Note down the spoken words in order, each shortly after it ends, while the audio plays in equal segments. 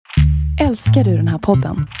Älskar du den här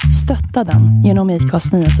podden? Stötta den genom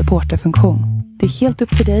IKAs nya supporterfunktion. Det är helt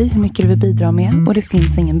upp till dig hur mycket du vill bidra med och det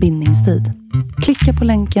finns ingen bindningstid. Klicka på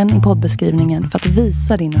länken i poddbeskrivningen för att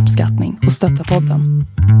visa din uppskattning och stötta podden.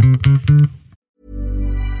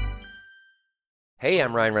 Hey,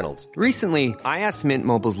 I'm Ryan Reynolds. Recently, I asked Mint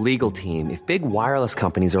Mobile's legal team if big wireless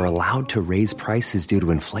companies are allowed to raise prices due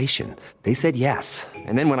to inflation. They said yes.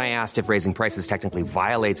 And then when I asked if raising prices technically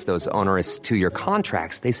violates those onerous two-year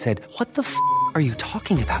contracts, they said, "What the f*** are you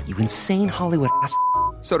talking about, you insane Hollywood ass?"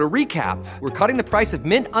 So to recap, we're cutting the price of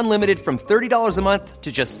Mint Unlimited from $30 a month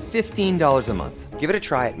to just $15 a month. Give it a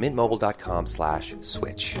try at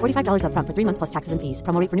mintmobile.com/switch. $45 up front for 3 months plus taxes and fees.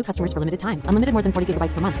 Promo rate for new customers for limited time. Unlimited more than 40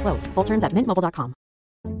 gigabytes per month. Slows full terms at mintmobile.com.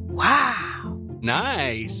 Wow.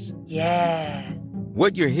 Nice. Yeah.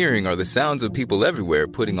 What you're hearing are the sounds of people everywhere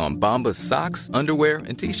putting on Bombas socks, underwear,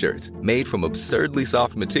 and T-shirts made from absurdly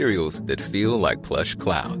soft materials that feel like plush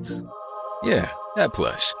clouds. Yeah, that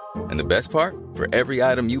plush. And the best part? For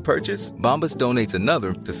every item you purchase, Bombas donates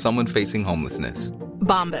another to someone facing homelessness.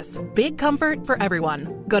 Bombas. Big comfort for everyone.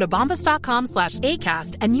 Go to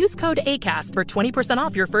bombas.com/ACAST and use code ACAST for 20%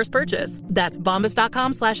 off your first purchase. That's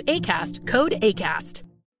bombas.com/ACAST. Code ACAST.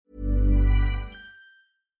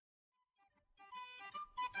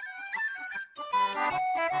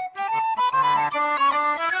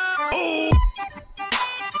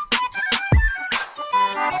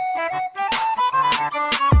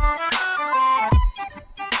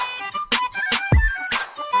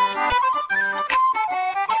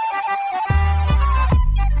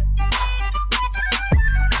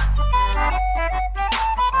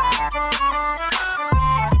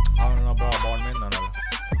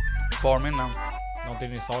 Barminnen.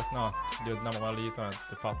 Någonting ni saknar du, när man var liten, att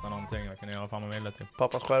du fattar någonting och kunde göra fan man ville till.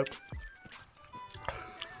 Pappas skärp.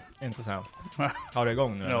 Inte sämst. Har du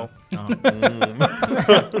igång nu? Ja.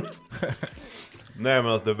 Nej, men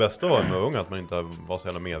alltså det bästa var med ung att man inte var så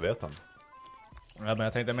jävla medveten. Ja, men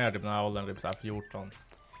jag tänkte mer typ den här åldern, typ så här 14.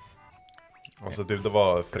 Alltså typ det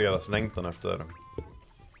var fredagslängtan efter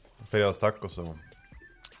fredagstacos och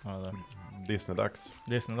Disney-dags.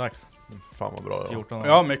 Disney-dags. Fan vad bra det 14 var.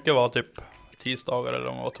 Ja, mycket var typ tisdagar eller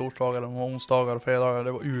om det var torsdagar eller onsdagar och fredagar.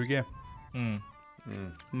 Det var UG.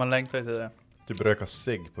 Man längtade till det. Typ röka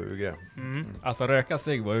cigg på UG. Alltså röka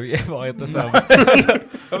cigg på UG var inte sämst.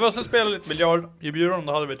 Jag var så spelade lite miljard. I Bjurholm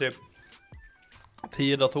då hade vi typ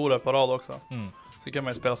 10 datorer på rad också. Så kan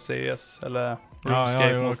man ju spela CS eller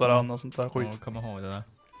RuneScape mot varandra och sånt där skit. Ja, kommer ihåg det där.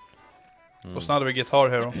 Och sen hade vi Guitar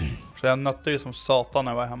Hero. Så jag nötte ju som satan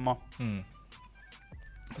när jag var hemma.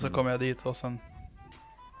 Och så kom jag dit och sen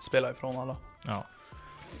spelade ifrån alla. Ja.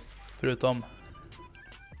 Förutom,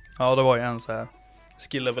 ja det var ju en så här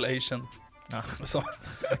skill level Asian. Ja. Så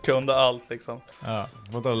jag kunde allt liksom. Ja.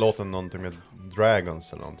 Var det låten någonting med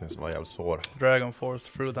Dragons eller någonting som var jävligt svår? Dragon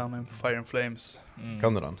Force, Through Down in Fire and Flames.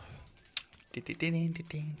 Kan du den?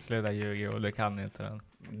 Sluta ljuga och du kan inte den.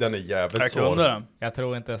 Den är jävligt Jag svår. kunde den. Jag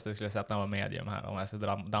tror inte ens du skulle sätta någon medium här om jag ska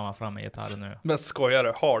damma fram en gitarr nu. Men skojar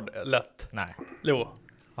du? Hard? Lätt? Nej. Jo.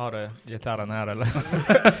 Har du gitarren här eller?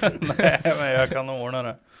 Nej, men jag kan ordna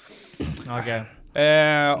det. Okej.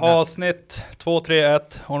 Avsnitt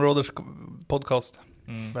 231 Onroaders podcast.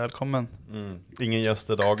 Välkommen. Ingen gäst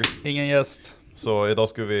idag. Ingen gäst. Så idag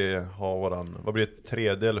ska vi ha våran, vad blir det,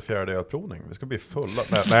 3:e eller 4:e ölprovning? Vi ska bli fulla.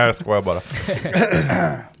 Nej, jag skojar bara.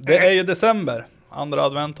 Det är ju december. Andra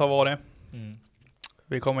advent har varit.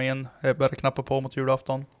 Vi kommer in, börjar knappa på mot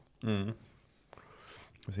julafton.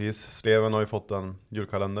 Precis, Sleven har ju fått en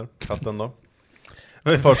julkalender. Katten då.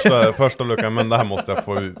 Första luckan, men det här måste jag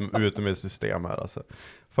få ut i mitt system här alltså.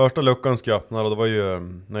 Första luckan ska jag öppna och det var ju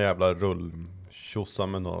någon jävla rulltjossa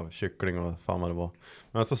med någon kyckling och fan vad det var.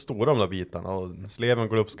 Men så stora de där bitarna och Sleven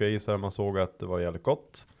går upp ska i så här, man såg att det var jävligt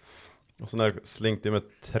gott. Och så när jag slängde i med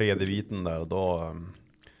 3D-viten där då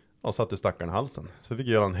satt det stackaren i halsen. Så fick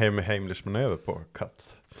jag göra en Heimlich-manöver på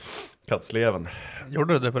kattsleven.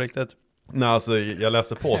 Gjorde du det på riktigt? Nej, alltså jag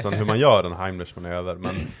läste på sen hur man gör en Heimlich-manöver.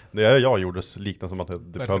 Men det jag gjorde liknade som att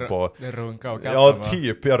jag höll på. Det runka av katten. Ja,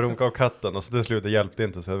 typ. Jag runkade av katten. Och så till slut hjälpte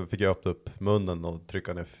inte. Så fick jag öppna upp munnen och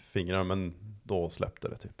trycka ner fingrarna. Men då släppte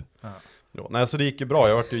det typ. Ja, nej, så det gick ju bra.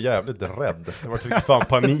 Jag var ju jävligt rädd. Jag var fan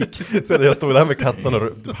panik. Så jag stod där med katten och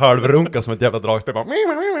halvrunka som ett jävla dragspel. Bara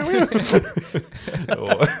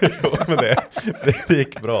men det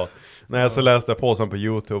gick bra. Nej, så läste jag på sen på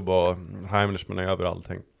YouTube och Heimlich-manöver och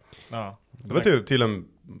allting. Ja. Det var typ till en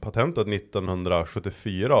patentet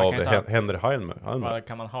 1974 av Henry Heimlich.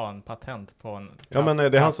 Kan man ha en patent på en katt? Ja, men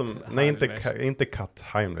det är han som... Nej, inte katt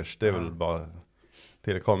Heimlich. Det är väl bara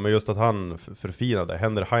tillkom. Men just att han förfinade,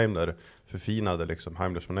 Henry Heimler förfinade liksom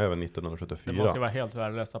Heimlers manöver 1974. Det måste ju vara helt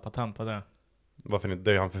värdelösa patent på det. Varför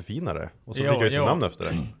inte? Det är han förfinade. Och så fick jag ju sin namn efter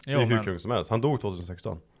det. Det är hur kung som helst. Han dog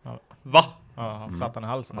 2016. Ja. Va? Ja, satt han i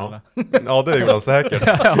halsen eller? Ja, det gjorde han säkert.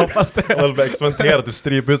 Jag hoppas det. Han var experimenterat, du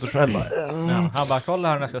stryper ut sig själv. Ja, han bara, kolla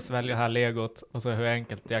här när jag ska svälja här legot. Och så hur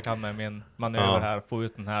enkelt jag kan med min manöver här, få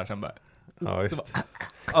ut den här. Sen bara... Ja, visst.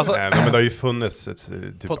 Alltså, Nej, men det har ju funnits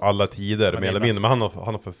typ alla tider, mer eller mindre. Men han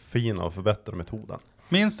har förfinat och förbättrat metoden.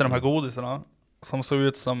 minns du de här godisarna? Som såg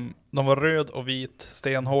ut som, de var röd och vit,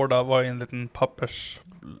 stenhårda, var i en liten pappers,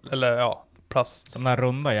 eller ja, plast. De där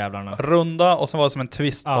runda jävlarna. Runda, och så var det som en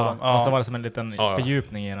twist på dem. Ja, och så var det som en liten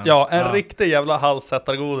fördjupning i den. Ja, en riktig jävla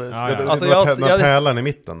halssättargodis. Ja, ja. Alltså, det var pärlan i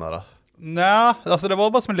mitten där. Nej, alltså det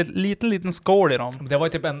var bara som en liten skål i dem. Det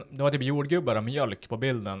var typ jordgubbar och mjölk på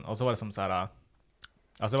bilden. Och så var det som så här.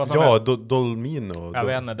 Alltså det var som Dolmino. Jag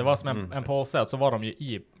vet inte, det var som en påse. Så var de ju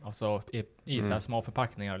i så här små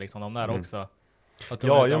förpackningar liksom. De där också.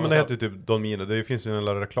 Ja, men det heter ju typ Dolmino. Det finns ju en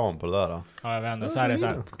lilla reklam på det där. Ja, jag vet inte. Så här är så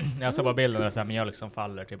här. Jag såg bara bilden där det är så här mjölk som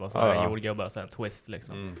faller typ. Och så är det jordgubbar och så en twist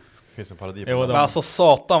liksom. Finns en parodi på det. Men alltså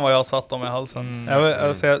satan vad jag satt dem i halsen.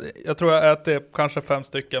 Jag tror jag äter kanske 5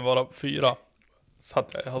 stycken, varav 4 satt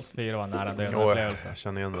jag i halsen. 4 var nära döden upplevelse. Jag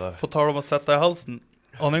känner igen det där. På tal om att sätta i halsen.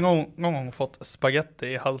 Har ni någon gång fått spaghetti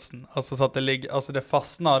i halsen? Alltså så att det ligger, alltså det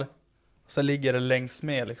fastnar. Så ligger det längs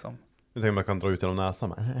med liksom. Jag tänker man kan dra ut genom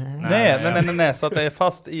näsan. Nej, så att det är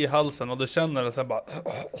fast i halsen och du känner det så bara.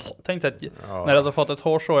 Tänk dig när du har fått ett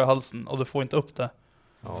hårstrå i halsen och du får inte upp det.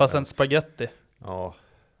 Fast en spaghetti. Ja.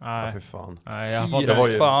 Nej, fy fan. Nej, jag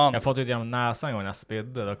har fått ut genom näsan en gång när jag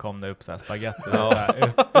spydde. Då kom det upp så här spaghetti så här,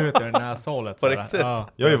 ut ur näshålet. På riktigt? Ja.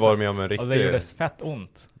 Jag har ju varit med om en riktig... Och det gjorde fett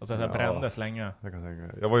ont. Och så brändes länge.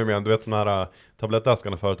 Jag var ju med om, du vet de här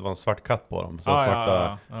tablettäskarna förut, det var en svart katt på dem. Så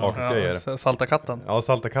svarta bakisgrejer. Salta katten. Ja,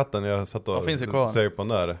 salta katten. Jag satt och sög på den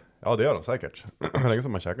där. Ja, det gör de säkert. Länge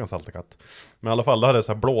som man käkar en salta katt. Men i alla fall, då hade jag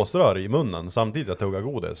så här blåsrör i munnen samtidigt jag tuggar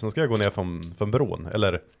godis. Sen ska jag gå ner från bron.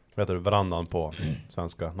 Eller, vad heter det, verandan på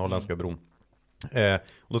svenska, norrländska bron.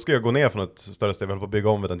 Och då ska jag gå ner från ett större steg. Jag höll på att bygga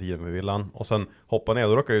om vid den tiden med villan. Och sen hoppa ner.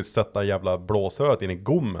 Då råkade jag ju sätta jävla blåsröret in i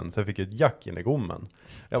gommen. Så jag fick ett jack in i gommen.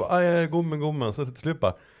 Jag bara, aj, gommen. Så till slut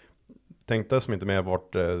bara tänkte som inte med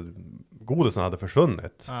vart godisen hade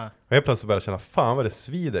försvunnit. Och jag plötsligt började känna, fan vad det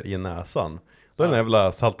svider i näsan. Då är den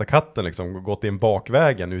jävla salta katten liksom gått in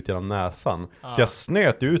bakvägen ut genom näsan. Så jag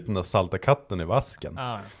snöt ut den där salta katten i vasken.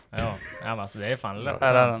 Ja, men alltså det är fan lätt.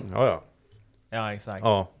 Ja, exakt.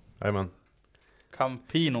 Ja, jajamän.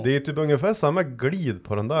 Campino. Det är typ ungefär samma glid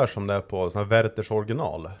på den där som det är på såna här Werthers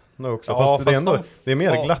original. Också. Ja, fast det är ändå det är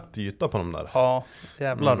mer glatt yta på dem där. Ja,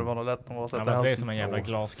 jävlar det var nog lätt att vara sätta i halsen. Det är som en jävla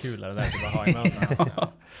glaskula det där att bara ha i munnen.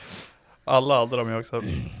 Alla hade de ju också.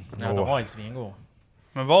 Ja, de var ju svingod.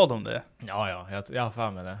 Men var de det? Ja, jag har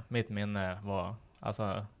för mig det. Mitt minne var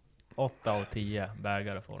alltså 8 av 10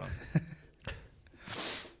 bägare får den.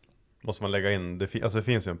 Måste man lägga in, det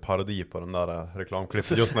finns ju en parodi på den där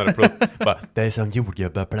reklamklippet just när det bara, det är som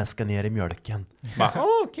jordgubbar pläska ner i mjölken.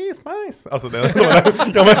 Kiss Mice. Alltså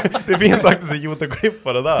det finns faktiskt en YouTube-klipp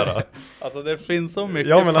på det där. Alltså det finns så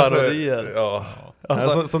mycket parodier.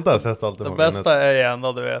 Alltså, sånt där sägs alltid. Det bästa är ju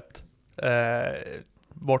ändå, du vet,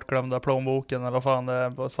 bortglömda plånboken eller vad fan det är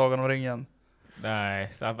på Sagan om ringen.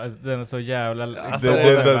 Nej, den är så jävla... Alltså,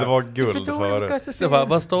 det var guld för. Så bara,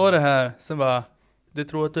 vad står det här? Sen bara, du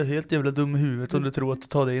tror att du är helt jävla dum i huvudet om du tror att du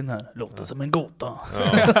tar det in här. Låter som en gåta. Ja.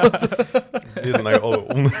 Det är den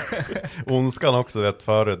där ondskan också, vet,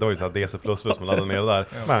 förut. Det var ju så här DC++ man laddade ner där.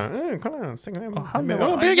 Men, kolla, stäng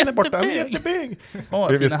ner. Byggen är borta, jättebygg.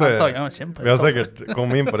 Vi har säkert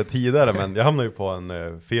kommit in på det tidigare, men jag hamnade ju på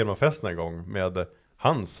en firmafest en gång med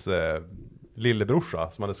hans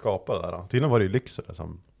lillebrorsa som hade skapat det där. Tydligen var det ju Lycksele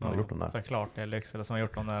som hade gjort den där. Såklart det är Lycksele som har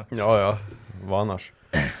gjort den där. Ja, vad annars?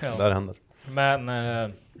 Där händer. Men...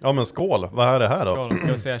 ja, men skål. Vad är det här då? Skål.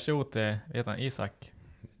 Ska vi säga tjo till, vet han, Isak?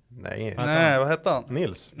 Nej, vad heter han?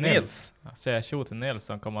 Nils. Säga tjo till Nils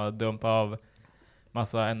som kommer att dumpa av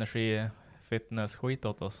massa energi, fitness, skit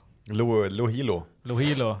åt oss. Lohilo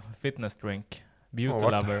fitness drink.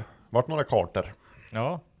 Beauty lover. Vart några kartor.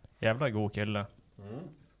 Ja, jävla god kille.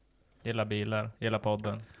 Gillar bilar, gillar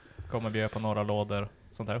podden. Kommer bjöd på några lådor.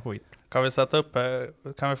 Sånt här skit. Kan vi sätta upp,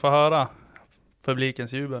 kan vi få höra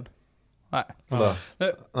publikens jubel? Nej.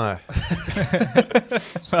 Nej.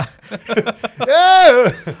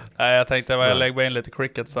 Nej, jag tänkte jag lägga in lite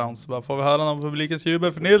cricket sounds. Bara, får vi höra någon publikens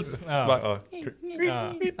jubel för Nils?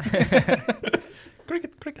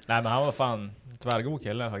 Cricket. Nej, men han var fan tvärgod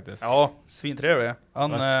kille faktiskt. Ja, svintrevlig.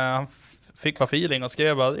 Han fick bara feeling och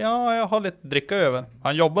skrev bara, ja, jag har lite dricka över.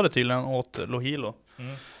 Han jobbade tydligen åt Lohilo.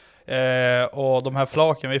 Och de här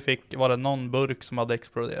flaken vi fick var det någon burk som hade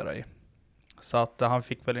exploderat i. Så att han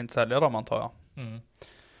fick väl inte sälja dem, antar jag.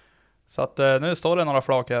 Så att nu står det några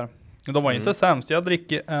flak här. De var inte sämst. Jag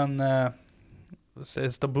dricker en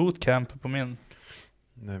bootcamp på min.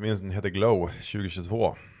 Jag minns den heter Glow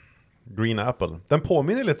 2022. Green Apple. Den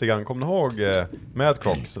påminner lite grann, kommer ni ihåg Mad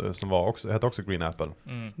Crocs som var också, hette också Green Apple.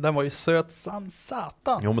 Den var ju söt som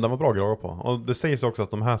satan. Jo, men den var bra att graga på. Och det sägs också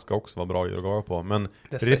att de här ska också vara bra att graga på. Men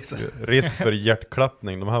risk för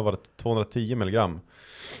hjärtklappning, de här var 210 milligram.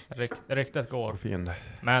 Ryktet går. Fin.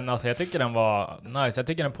 Men alltså jag tycker den var nice. Jag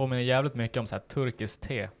tycker den påminner jävligt mycket om så här turkiskt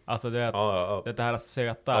te. Alltså det här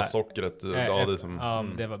söta. Ja, sockret. Det är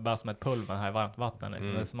som, det var bara som ett pulver här i varmt vatten.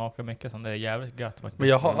 Liksom. Det smakar mycket som det är jävligt gött faktiskt. Men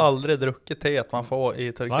jag har aldrig druckit teet man får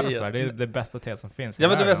i Turkiet. Varför? Det är det bästa teet som finns. Ja,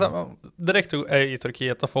 men du vet så, direkt i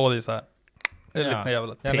Turkiet, då får du så här. Det är lite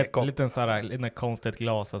jävla tekopp. Liten såhär, lite konstigt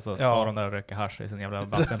glas och så står de där och röker hasch i sin jävla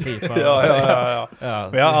vattenpipa. ja.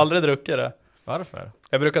 Men jag har aldrig druckit det. Varför?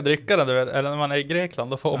 Jag brukar dricka den, du vet, eller när man är i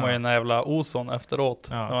Grekland, då får man ju en jävla ozon efteråt.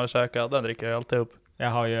 När man käkar, den dricker jag alltid upp. Jag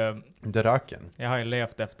har ju... Draken. Jag har ju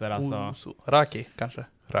levt efter alltså... Raki, kanske.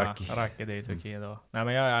 Raki, det är i Turkiet då. Nej,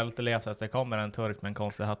 men jag har alltid levt efter att det kommer en turk med en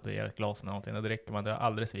konstig hatt och ger ett glas med någonting. Då dricker man, det har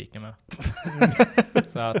aldrig svikit med.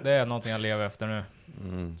 Så att det är någonting jag lever efter nu.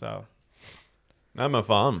 Så... Nej men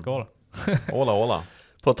fan. Skål. Ola.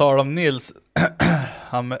 På tal om Nils,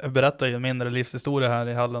 han berättar ju en mindre livshistoria här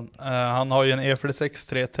i hallen. Han har ju en E46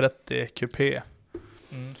 330 Coupé.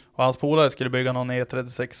 Och hans polare skulle bygga någon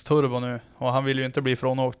E36 Turbo nu. Och han vill ju inte bli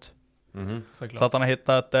frånåkt. Så att han har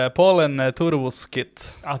hittat ett Pollen Turbos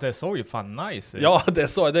kit. Alltså det såg ju fan nice ut. Ja,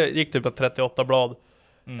 det gick typ på 38 blad.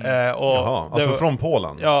 Jaha, alltså från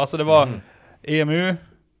Polen? Ja, alltså det var EMU.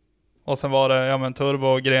 Och sen var det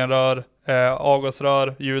turbo, grenrör,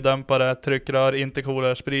 avgasrör, ljuddämpare, tryckrör,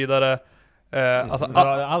 intercooler, spridare. Alltså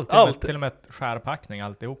allt. Till och med skärpackning,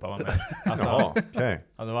 alltihopa var med. Alltså, okay.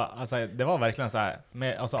 Det var verkligen så här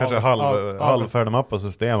med, alltså, kanske halvfärdig mappa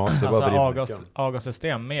system också. Alltså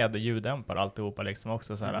avgassystem med ljuddämpare, alltihopa liksom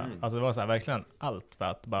också så här. Alltså det var så här, verkligen allt för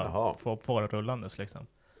att bara få det rullandes liksom.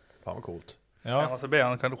 Fan vad coolt. Ja, alltså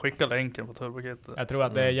han kan du skicka länken på turbokittet. Jag tror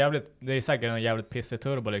att det är säkert en jävligt pissig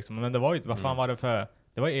turbo liksom, men det var ju, vad fan var det för,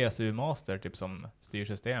 det var ESU Master typ som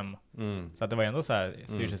styrsystem. Så att det var ändå så här,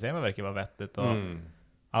 styrsystemet verkar vara vettigt och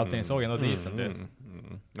allting såg ändå decent ut.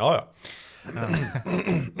 Ja.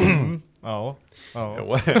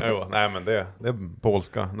 Jo. Nej men det är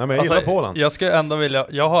polska. Nej men jag gillar Polen. Jag skulle ändå vilja,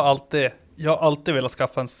 jag har alltid velat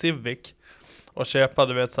skaffa en Civic och köpa,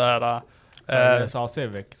 du vet så här USA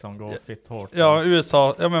Civic som går fitt hårt. Ja,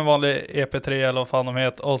 USA, men vanlig EP3 eller vad fan de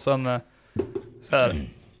heter. Och sen så här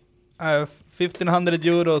 1500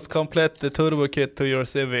 euros complete turbo kit to your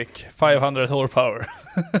Civic, 500 horsepower.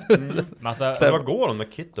 Så vad går de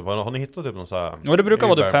med kittet? Har ni hittat typ någon så här? Ja, det brukar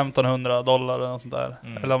vara typ $1500 eller något sånt där.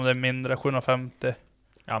 Eller om det är mindre, 750.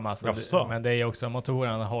 Ja, men det är ju också,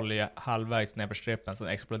 motorerna håller ju halvvägs ner på strippen, så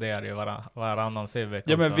exploderar ju varannan Civic.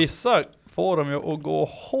 Ja, men vissa får de ju att gå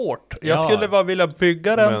hårt. Jag skulle bara vilja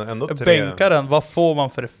bygga den, bänka den. Vad får man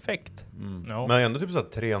för effekt? Men ändå typ så här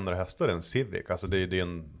 300 hästar i en Civic. Alltså det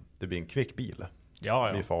blir en kvick bil. Ja.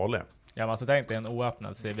 Det är farligt. Ja, men så tänk dig en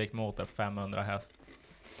oöppnad Civic-motor, 500 häst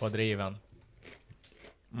på driven.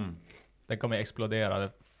 Den kommer explodera det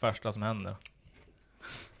första som händer.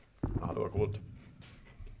 Ja, det var coolt.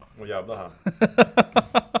 Och jävla här.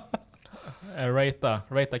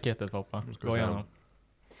 Rata kittet, Foppa. Gå igenom.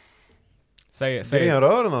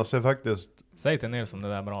 Grenrörarna ser faktiskt... Säg till Nils om det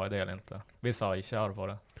där är bra idé eller inte. Vi sa i kör på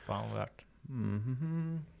det. Fan vad värt.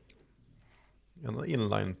 En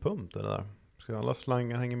inline-pump det där. Ska alla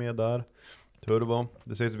slangar hänga med där. Turbo.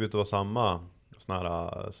 Det ser ut att vara samma sån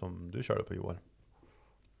här som du körde på Joar.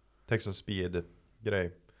 Texas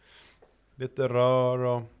Speed-grej. Lite rör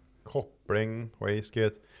och koppling,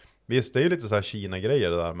 wastegate. Visst, det är ju lite så här Kina-grejer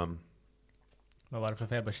det där, men... Vad var det för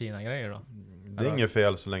fel på Kina-grejer då? Det är inget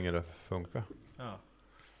fel så länge det funkar. Ja.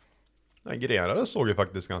 Nej, grenare såg ju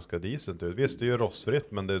faktiskt ganska decent ut. Visst, det är ju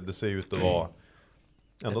rostfritt, men det ser ut att vara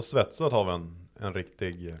ändå svetsat av en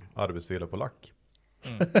riktig arbetsvila på lack.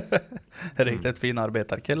 Riktigt fin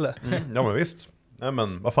arbetarkille. Ja, men visst. Nej,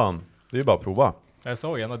 men vad fan. Det är ju bara att prova. Jag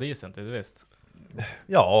såg ändå decent ut, visst.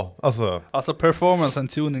 Ja, alltså... Alltså Performance and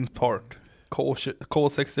Tuning Part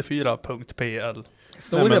K64.pl.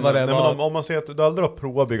 Stod det vad det var? Om man säger att du aldrig har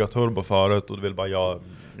provat bygga turbo förut och du vill bara börja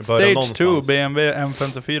Stage 2 BMW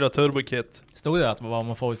M54 Turbo Kit. Stod det att vad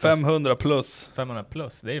man får 500 plus. 500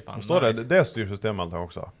 plus, det är ju fan står nice. Det är styrsystem alltid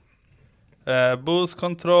också. Boost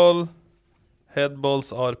control,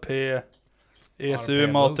 headballs ESU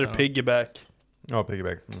RP Master bultarna. Piggyback. Ja,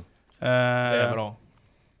 piggyback. Det är bra.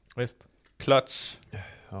 Visst. Clutch.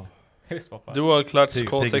 Ja. Visst, vad fan. Dual clutch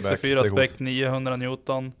Piggyback, det K64 är spec gott. 900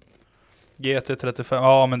 Newton. GT35.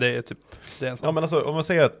 Ja, men det är typ... Det är en sån. Ja, men alltså om man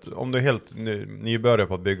säger att om du är helt nybörjare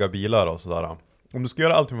på att bygga bilar och sådär. Om du ska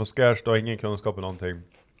göra allting från scratch, du har ingen kunskap eller någonting.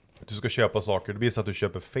 Du ska köpa saker, det blir så att du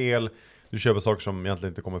köper fel. Du köper saker som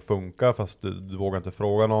egentligen inte kommer funka, fast du vågar inte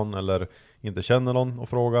fråga någon eller inte känner någon och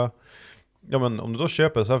fråga. Ja, men om du då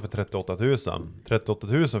köper så här för 38 000. 38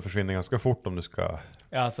 000 försvinner ganska fort om du ska...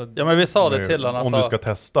 Ja, alltså, Ja, men vi sa det till honom. Om du ska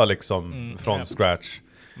testa liksom från ja. scratch.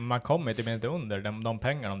 man kommer typ inte under de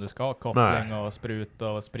pengarna om du ska ha koppling och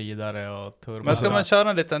spruta och spridare och turbo. Men ska man köra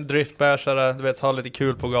en liten driftbashare, du vet, ha lite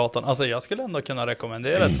kul på gatan. Alltså jag skulle ändå kunna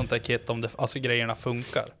rekommendera ett sånt där kit om det, alltså grejerna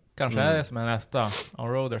funkar. Kanske är det som är nästa.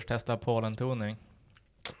 On-roaders testar Polen-toning.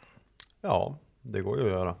 Ja, det går ju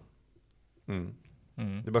att göra.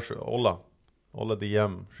 Det är bara Olla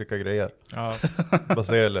DM, skicka grejer. Ja.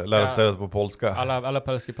 Lära sig det på polska. Alla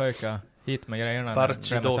polskipojkar, hit med grejerna.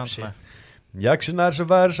 Barci dobci. Jak się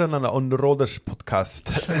nazywasz na On-roaders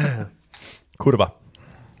podcast? Kurva.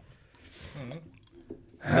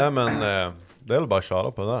 Nej, men det är väl bara att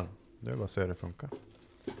köra på det där. Det är bara att se hur det funkar.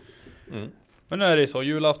 Men nu är det så,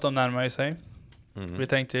 julafton närmar sig. Vi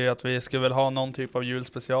tänkte ju att vi skulle väl ha någon typ av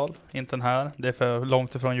julspecial. Inte den här, det är för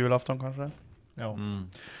långt ifrån julafton kanske. Ja.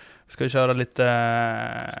 Vi ska köra lite...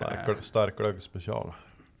 Stark glögg special.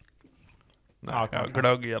 Ja,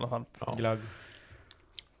 glögg i alla fall. Ja. Glögg.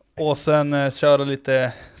 Och sen köra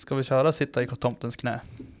lite... Ska vi köra sitta i tomtens knä?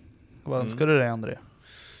 Vad önskar du dig, André?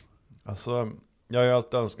 Alltså, jag har ju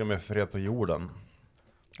alltid önskat mig fred på jorden.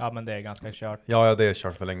 Ja, men det är ganska kört. Ja, det är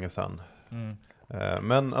kört för länge sedan. Mm.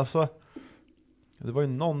 Men alltså, det var ju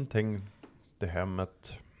någonting det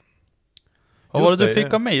hemmet. Vad var det du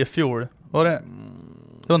fick av mig i fjol? Var det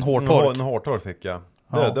var en hårtork? En hårtork fick jag.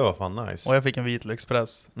 Ja. Det var fan nice. Och jag fick en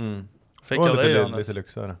Vitlökspress. Det Fick var jag dig, lite Johannes?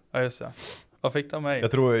 lyxigare. Ja, just det. Vad fick du av mig?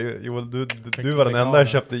 Jag tror, Joel, du var den enda jag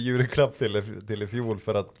köpte julklapp till i fjol,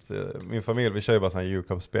 för att min familj, vi kör ju bara sån här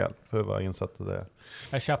julklappsspel för att vara insatt i det.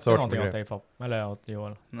 Jag köpte Sorts någonting med åt dig, eller åt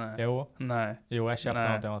Joel. Nej. Jo, Nej. jag köpte Nej.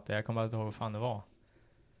 någonting åt dig. Jag kommer inte ihåg vad fan det var.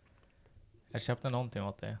 Jag köpte någonting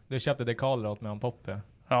åt dig. Du köpte dekaler åt mig om Poppe.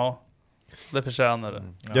 Ja, det förtjänar det.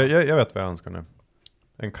 Ja. Jag vet vad jag önskar nu.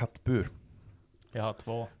 En kattbur. Jag har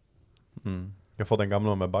 2. Jag får den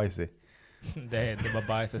gamla med bajs i. Det var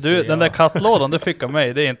bajs. Du, den där kattlådan du fick av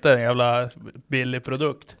mig, det är inte en jävla billig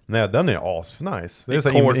produkt. Nej, den är asnice. Det är Det så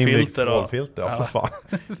är inbyggt kolfilter och- kolfilter. Ja, Ja. för fan.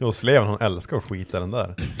 Och Sleven, hon älskar att skita den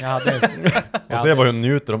där. Jag Och ser bara hur hon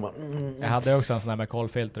njuter. Och bara, Jag hade också en sån här med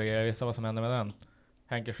kolfilter och grejer. Jag visste vad som hände med den.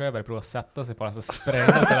 Henke Sjöberg provade att sätta sig på den, så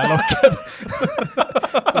sprängde sig det här locket.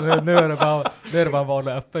 Så nu är det bara en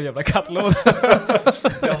vanlig öppen jävla kattlåda.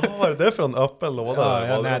 jaha, vad är det för en öppen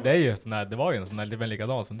låda? Nej, det är ju sån här, det var ju en sån här, det var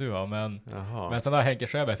likadan som du har, men sen där Henke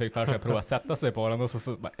Sjöberg fick för sig att prova att sätta sig på den och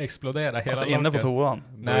så bara explodera hela Alltså locket. inne på toan.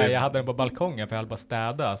 Nej, jag hade den på balkongen för jag höll på att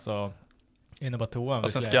städa, så inne på toan.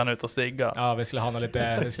 Och sen ska han ut och stigga. Ja, vi skulle ha något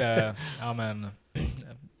lite,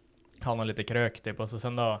 ha något lite krök typ, och så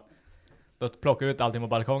sen då plockade jag ut allting på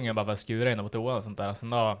balkongen bara för att skura inne på toan och sånt där. Sen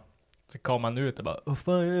då så kom han ut och bara, åh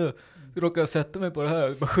fan, jag råkade sätta mig på det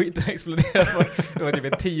här, bara skiten exploderade. Det var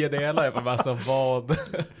typ 10 delar, jag bara så vad?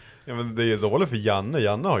 Ja, men det är ju dåligt för Janne.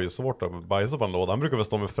 Janne har ju svårt att bajsa på en låda. Han brukar väl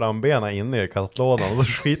stå med frambena inne i kattlådan och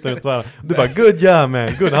så skiter ut varandra. Du bara, good job man,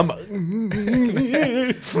 good. Han bara...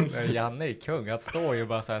 Janne är kung, han står ju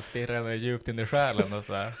bara så här stirrande djupt in i själen och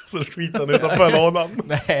så här. Så skiter han utanför lådan.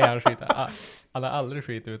 Nej, han skiter. Han har aldrig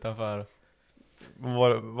skit utanför.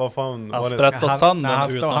 Vad fan Han var det? sprättar sanden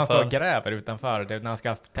han utanför. står och gräver utanför. Det är när han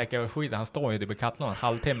ska täcka över skiten. Han står ju typ i kattlådan en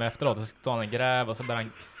halvtimme efteråt. Så står han och gräver och så börjar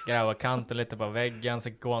han gräva kanten lite på väggen. Så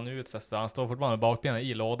går han ut. Så han står fortfarande med bakbenen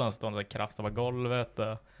i lådan. Så står han och krafsar på golvet.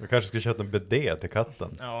 Vi kanske ska köpa en BD till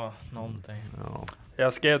katten. Ja, någonting. Ja.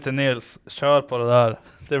 Jag skrev till Nils, kör på det där.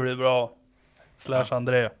 Det blir bra. /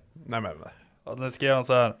 André. Nej men. Och den skrev han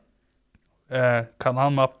så här. Kan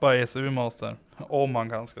han mappa ESU Master? Om man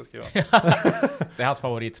kan, ska skriva. Det är hans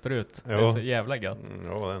favoritsprut. Det är så jävla gött.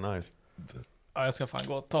 Ja, det är nice. Ja, jag ska fan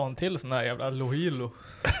gå och ta en till sån här jävla Lohilo.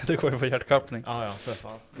 Det går ju för hjärtklappning. Ja, för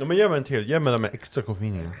fan. Ja, men ge mig en till. Ge mig den med extra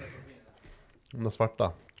koffein i. Den där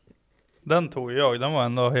svarta. Den tog jag, den var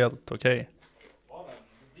ändå helt okej.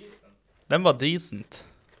 Den var decent.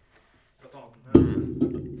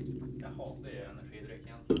 Jag hatar ju energidryck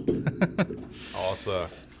egentligen. Ja, så.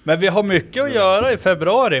 Men vi har mycket att göra i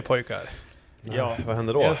februari, pojkar. Ja, vad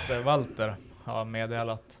händer då? Just det, Walter har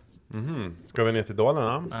meddelat. Ska vi ner till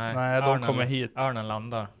Dalarna? Nej, de kommer hit. Örnen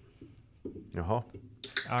landar. Jaha.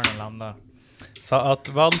 Örnen landar. Så att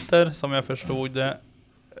Walter, som jag förstod det,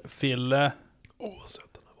 Fille,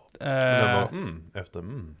 Ja.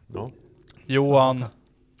 Johan.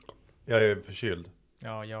 Jag är förkyld.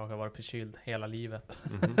 Ja, jag har varit förkyld hela livet.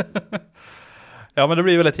 Ja, men det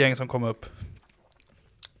blir väl ett gäng som kommer upp.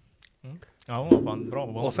 Ja, vad fan, bra.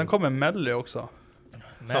 Och sen kommer Melly också.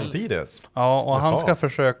 Samtidigt? Ja, och han ska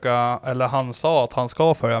försöka, eller han sa att han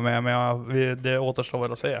ska följa med, men det återstår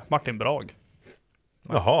väl att se. Martin Brag.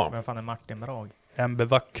 Jaha. Vem fan är Martin Brag? En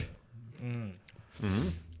bevack.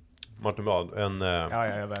 Martin Brag,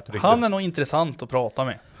 jag vet. Han är nog intressant att prata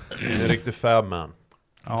med. En riktig fabman.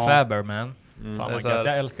 Ja. Faberman. Fan vad här... gött.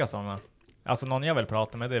 Jag älskar sådana. Alltså någon jag vill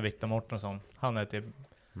prata med, det är Victor Mårtensson. Han är typ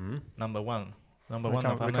number one.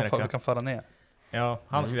 Vi kan fara ner. Ja,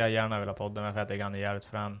 han skulle jag gärna vilja podda med för att jag tycker han är jävligt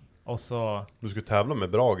frän. Och så... Du skulle tävla med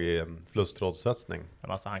Brag i en flusstrådsvetsning.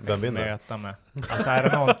 Alltså han Vem kan vinner? möta med. Alltså är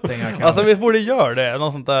det någonting jag kan... Alltså vi borde göra det,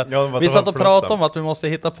 något sånt där. Ja, vi satt och pratade om att vi måste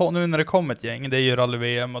hitta på, nu när det kommer ett gäng, det är ju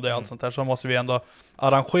rally-VM och det är allt sånt där, så måste vi ändå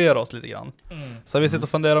arrangera oss lite grann. Så vi sitter och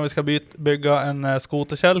funderar om vi ska bygga en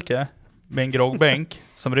skoterkälke med en groggbänk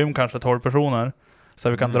som rymmer kanske 12 personer. Så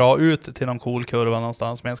vi kan dra ut till någon cool kurva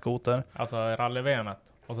någonstans med en skoter. Alltså rally-VMet.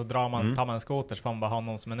 Och så tar man en skoter så får man bara ha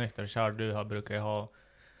någon som är nykter. Kör brukar ju ha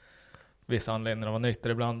vissa anledningar att vara nykter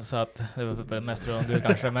ibland. Så att det är väl mest runt du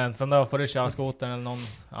kanske. Men sen då får du köra skotern eller någon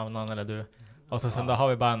annan eller du. Och så sen då har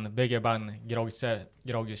vi bygger bara en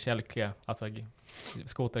groggkälke. Alltså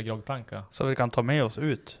skotergroggplanka. Så vi kan ta med oss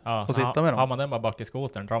ut och sitta med dem. Har man den bara bak i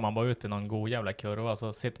skotern, drar man bara ut i någon god jävla kurva.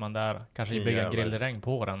 Så sitter man där, kanske bygger en grillregn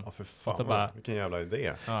på den. Ja, för fan, så bara, vilken jävla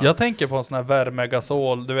idé. Ja. Jag tänker på en sån här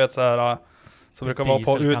värmegasol, du vet så här som brukar vara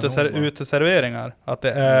på uteserveringar. Att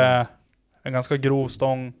det är en ganska grov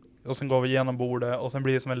stång och sen går vi igenom bordet och sen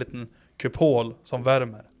blir det som en liten kupol som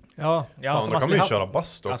värmer. Ja, fan, då kan vi ju köra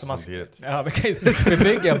bastu också samtidigt. Ja, vi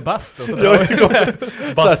bygger en bastu.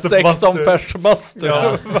 Så 16 pers bastu.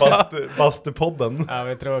 Ja, bastupodden. Ja,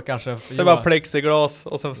 vi tror kanske... Så bara plexiglas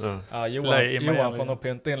och så... Ja, Johan får nog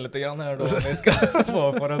pynta in lite grann här då. Vi ska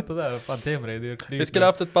få runt det där. Fan, timre, det är dyrt. Vi skulle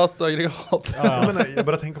haft ett bastuaggregat. Jag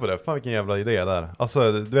börjar tänka på det. Fan vilken jävla idé där.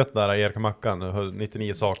 Alltså, du vet den där Erika Mackan,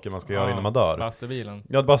 99 saker man ska göra innan man dör. Bastubilen.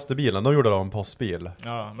 Ja, bastubilen. De gjorde det av en postbil.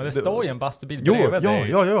 Ja, men det står ju en bastubil bredvid dig.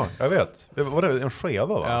 Ja, jag vet. Var det en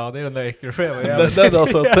skeva va? Ja, det är den där äckelskevan.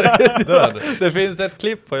 Det finns ett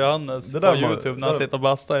klipp på Johannes på YouTube när han sitter och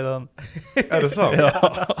bastar i den. Är det sant?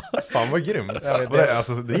 Ja. Fan vad grymt.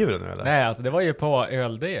 Alltså driver du nu eller? Nej, alltså det var ju på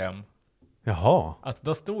öl-DM. Jaha. Alltså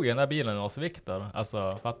då stod ju den där bilen hos Viktor.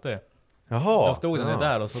 Alltså, fattig. Jaha. Då stod den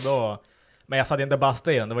där och så då... Men jag satt inte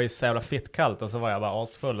basta i den, det var ju så jävla fittkallt och så var jag bara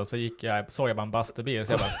asfull och så såg jag bara en bastubil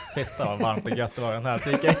så jag bara, fitta vad varmt och gött det var den här.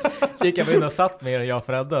 Så gick jag in och satt med den, jag och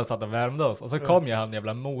Fredde och satt och värmde oss. Och så kom jag han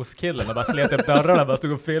jävla moskillen och bara slet upp dörrarna och bara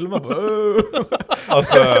stod och filmade.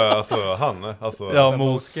 Alltså han, ja,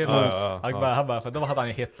 mos. Han bara, för då hade han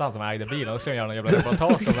ju hittat han som ägde bilen och så gör han en jävla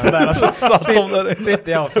reportage om den där. Alltså,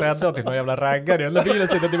 sitter jag och Fredde och typ någon jävla raggare i den där bilen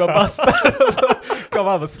sitter och typ och bastar. Så kom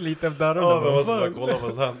han och sliter upp dörrarna. Ja, men måste bara kolla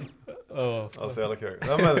på sen. Alltså jävla kul.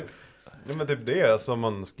 Men typ det som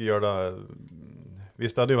man ska göra.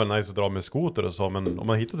 Visst det hade ju varit nice att dra med skoter och så, men om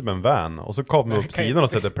man hittar typ en van och så kommer upp sidan och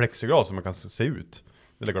sätter plexiglas så man kan se ut.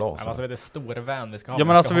 Eller glas. Ja, alltså det är stor van vi ska ha. Ja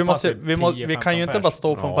men alltså vi kan ju inte bara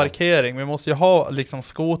stå på en parkering. Vi måste ju ha liksom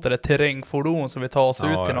skoter, ett terrängfordon så vi tar oss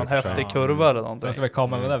ut till någon häftig kurva eller någonting. Men så vi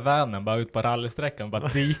kommer med den där vanen bara ut på rallysträckan och bara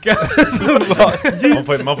dika.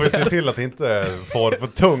 man får ju se till att inte få för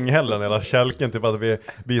tung heller den hela kälken. Typ att vi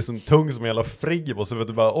blir som tung som en jävla friggebå. Så vet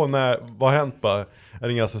du bara, nej, vad har hänt? Bara, jag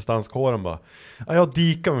ringer assistanskåren bara. Jag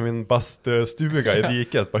dikar med min bastustuga i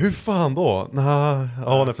diket. Bara, hur fan då? Nej, jag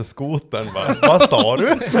har den efter skotern. Bara, vad sa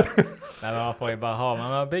du? Nej men man får ju bara ha,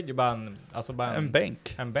 man bygger bara en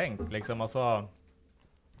bänk. En bänk liksom och så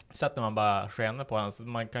sätter man bara skenor på den så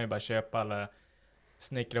man kan ju bara köpa eller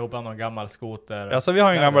snickra ihop någon gammal skoter. Alltså vi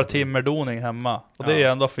har ju en gammal timmerdoning hemma och det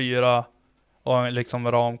är ändå 4 och en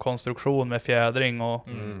liksom ramkonstruktion med fjädring och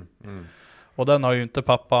och den har ju inte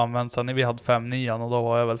pappa använt sen vi hade 5-9 och då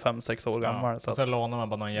var jag väl 5-6 år gammal. Så lånar man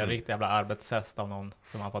bara någon riktigt jävla arbetshäst av någon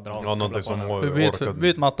som man får dra. Ja, någonting som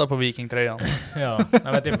byt matta på Viking 3. Ja,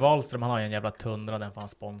 jag vet typ Wahlström, han har ju en jävla Tundra, den får han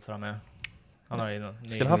sponsra med. Han har ju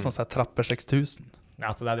skulle haft någon sån här Trapper 6000.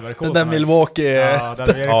 Alltså det hade varit coolt. Den där Milwaukee. Ja, den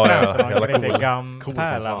är jävla riktigt cool.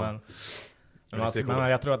 gampärla men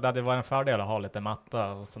jag tror att det hade varit en fördel att ha lite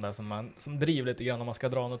matta och sånt där som driver lite grann om man ska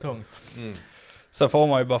dra något tungt. Sen får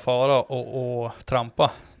man ju bara fara och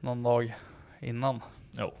trampa någon dag innan.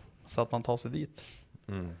 Jo. Så att man tar sig dit.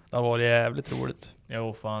 Det har varit jävligt roligt.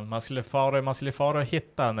 Jo fan, man skulle fara och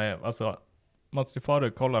hitta man skulle fara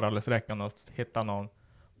och kolla rallysträckan och hitta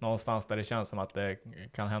någonstans där det känns som att det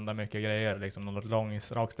kan hända mycket grejer, liksom någon lång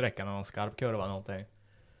raksträcka, någon skarp kurva någonting.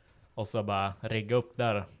 Och så bara rigga upp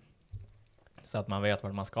där. Så att man vet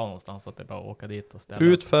vart man ska någonstans. Så att det är bara att åka dit och ställa.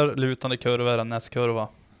 Utför lutande kurvor en nästkurva.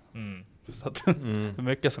 Mm. Så att det är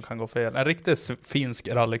mycket som kan gå fel. En riktigt finsk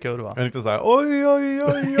rallykurva. En riktigt såhär, oj.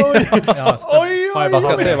 Ja, Man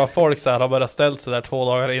ska se vad folk så här har börjat ställt sig där 2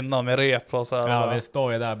 dagar innan med rep och så här. Ja, vi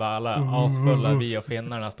står ju där bara alla asfulla, vi och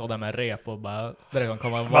finnarna står där med rep och bara där kan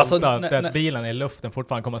komma en Alltså, volta, att bilen i luften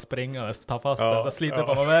fortfarande kommer springa och ta fast den, så sliter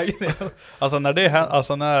på vägen. Alltså när det händer,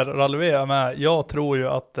 alltså när rally är med, jag tror ju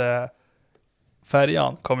att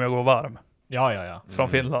färjan kommer att gå varm Ja. från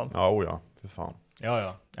Finland. Ja, för fan.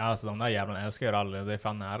 Ja, alltså de där jävlarna älskar ju rally, det är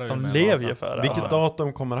fan nära. De lever ju för det. Vilket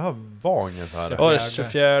datum kommer det här vara ungefär? Var det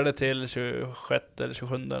 24 till 26 eller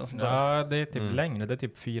 27 eller sånt där? Ja, det är typ längre, det är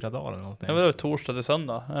typ 4 dagar eller någonting. Det var torsdag till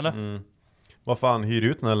söndag, eller? Vad fan, hyr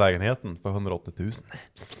ut den här lägenheten för 180 000?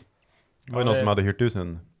 Det var ju någon som hade hyrt ut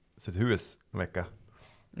sitt hus en vecka.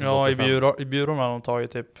 Ja, i byrån har de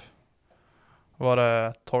tagit typ, var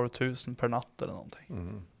det 12 000 per natt eller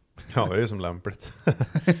någonting. Ja, det är ju som lämpligt.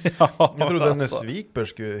 Ja, jag trodde Dennis Wikberg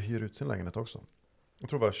skulle hyra ut sin lägenhet också. Jag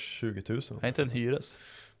tror bara 20 000. Det är inte en hyres.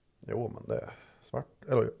 Jo, men det är svart.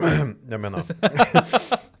 Eller, jag menar.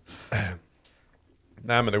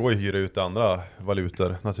 Nej, men det går ju att hyra ut andra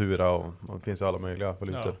valutor. Natura och det finns ju alla möjliga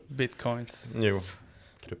valutor. Ja, bitcoins. Jo,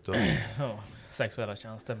 krypto. Ja, sexuella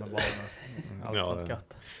tjänster med barn. Allt sånt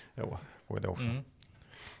gott. Jo, får det också.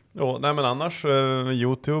 Jo, nej men annars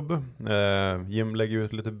YouTube. Jim lägger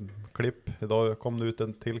ut lite klipp. Idag kom det ut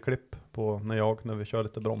en till klipp på när vi kör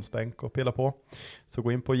lite bromsbänk och pillar på. Så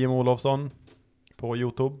gå in på Jim Olofsson på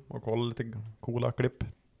YouTube och kolla lite coola klipp.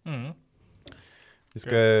 Vi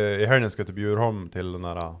ska, i helgen ska till Bjurholm till den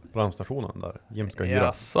här brandstationen där Jim ska hyra.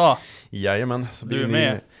 Jaså? Jajamän. Så du är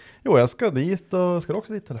med? Jo, jag ska dit och ska du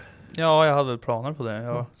också dit eller? Ja, jag hade väl planer på det.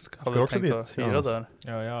 Jag hade också tänkt dit? att hyra där.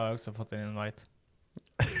 Ja, jag har också fått en invite.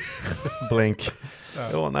 Blink.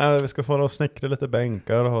 Ja, nej, vi ska få och snickra lite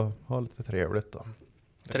bänkar och ha lite trevligt då.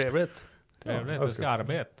 Trevligt. Trevligt, du ska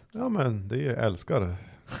arbeta. Ja, men det är jag älskar.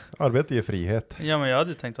 Arbete ger frihet. Ja, men jag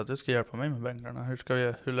hade tänkt att du ska hjälpa mig med bänkarna.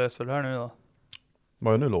 Hur löser du det här nu då? Vad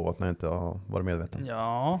har jag nu lovat när jag inte har varit medveten?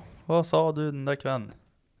 Ja, vad sa du den där kvällen?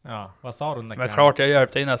 Ja, vad sa du den där Men klart jag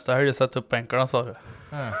hjälpte dig nästa helg att sätta upp bänkarna, sa du.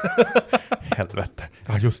 Helvete.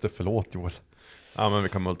 Ja, just det. Förlåt, Joel. Ja, men vi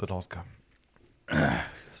kan multitaska.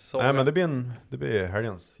 Nej, men det blir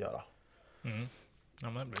helgens göra.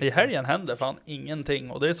 Ja, i helgen händer fan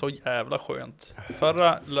ingenting och det är så jävla skönt.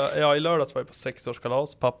 I lördags var jag på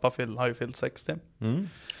 6-årskalas. Pappa har ju fyllt 60.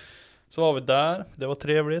 Så var vi där. Det var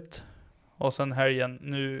trevligt. Och sen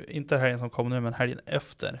helgen, inte helgen som kommer nu, men helgen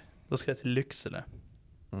efter, då ska jag till Lycksele.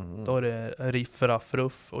 Då är det riff, raff,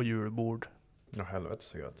 ruff och julbord. Ja, helvete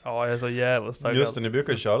så gött. Ja, jag är så jävla stark. Just det, ni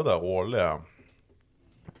brukar köra där årliga.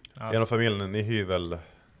 En av familjen, ni hyr väl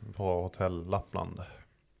på hotell Lappland.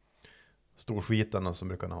 Storskiten som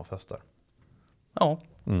brukar ha fester. Ja.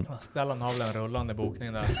 Stellan har väl en rullande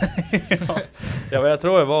bokning där. Ja, men jag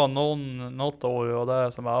tror det var något år och där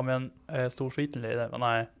som bara, men Storskiten leder. Men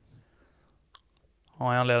nej.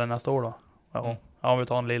 Ja, han leder nästa år då. Ja, om vi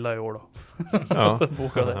tar en lilla i år då. Ja.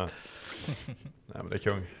 Bokade. Nej, men det är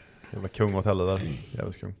kung. Jävla kunghotellet där.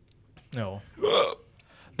 Jävligt kung. Ja.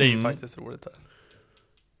 Det är ju faktiskt roligt där.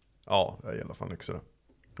 Ja, jag gillar fan också det.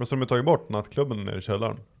 Och så har de tagit bort nattklubben nere i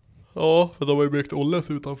källaren. Ja, för de har ju byggt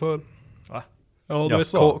Olles utanför. Va? Ja, du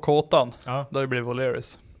vet Kåtan. Ja. Där blev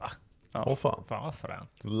O'Learys. Ja. Åh fan. Fan vad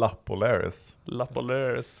fränt. Lapp-O'Learys.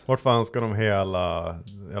 Lapp-O'Learys. Vart fan ska de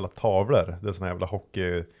hela tavlor? Det är såna jävla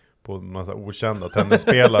hockey på en massa okända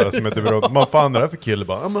tennisspelare som heter bra. Man fan är det för kille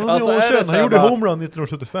bara? Ja, men han alltså, är okänd. Han gjorde homerun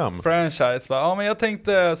 1975. Franchise bara, ja men jag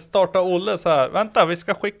tänkte starta Olle så här. Vänta, vi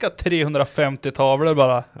ska skicka 350 tavlor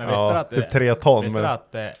bara. Men visste du att typ 3 ton. Visste du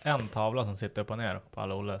att det är en tavla som sitter upp och ner på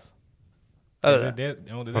alla Olles?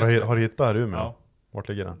 Är Har du hittat här i Umeå? Ja. Vart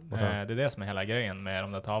ligger den? Det är det som är hela grejen med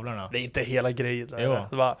de där tavlorna. Det är inte hela grejen.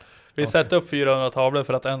 Jo. Vi sätter upp 400 tavlor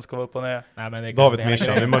för att en ska vara upp och ner. Nej, men det David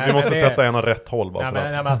Mission, vi måste sätta en rätt håll bara.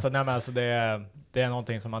 Nej men alltså det är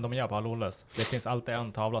någonting som de gör på alla Olles. Det finns alltid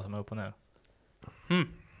en tavla som är upp och ner.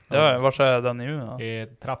 Ja, vart är den nu då? I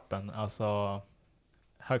trappen, alltså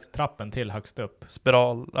trappen till högst upp.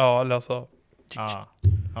 Spiral, ja eller alltså.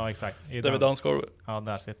 Ja exakt. Det är vid dansgolvet. Ja,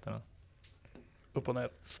 där sitter den. Upp och ner.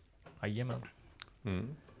 Jajamän.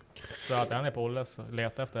 Så att han är på Olles och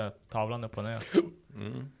letar efter tavlan upp och ner.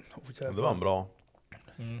 Det var en bra.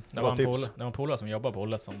 Det var en polare som jobbar på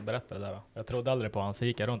Olles som berättade det där. Jag trodde aldrig på han, så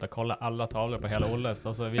gick jag runt och kollade alla tavlor på hela Olles.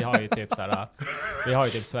 Och så vi har ju typ så här, vi har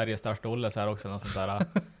ju typ Sveriges största Olles här också, något sånt där.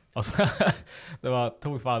 Och så, det var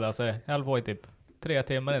tog fan, alltså jag höll på i typ 3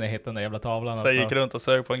 timmar innan jag hittade den där jävla tavlan. Så jag gick runt och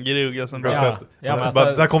sög på en grugg och sen bara... Ja, men alltså,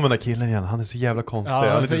 där kommer den där killen igen, han är så jävla konstig. Ja,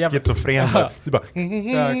 han är typ schizofren. Ja. Du bara...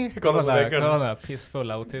 Kolla på väggen. Kolla den där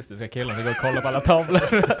pissfulla autistiska killen som går och kollar på alla tavlor.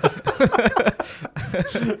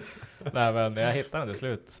 Nej, men jag hittade den till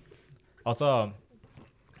slut. Och så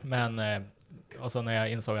när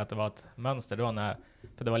jag insåg att det var ett mönster då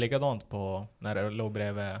för det var likadant på när det låg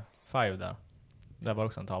bredvid 5 där. Där var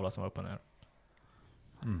också en tavla som var upp och ner.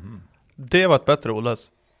 Det var ett bättre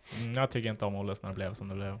Olles. Jag tycker inte om Olles när det blev som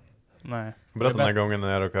det blev. Nej. Berätta den här gången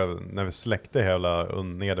när vi släckte hela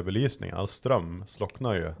nederbelysningen. All ström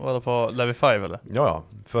slocknade ju. Var det på Level 5 eller? Ja,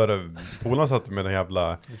 för polarna satt med den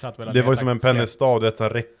jävla... Det var ju som en pennestav, ett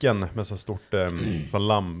sånt räcken med så stort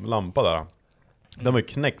lampa där. Den var ju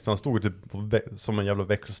knäckt, så han stod typ som en jävla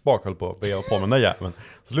växelspak höll på att beva på med den där jäveln.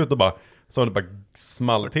 Så slutade bara, så det bara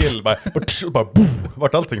small till, bara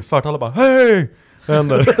vart allting svart, alla bara hej! Vad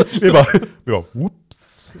händer? vi bara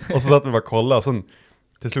whoops! Och så satt vi bara kolla, och sen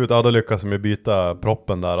till slut då lyckades vi byta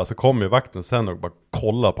proppen där, och så kom ju vakten sen och bara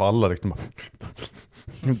kolla på alla riktigt.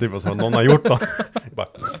 Det var så att någon har gjort det. Bara...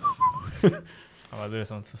 Ja, du är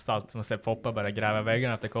som att se Foppa börja gräva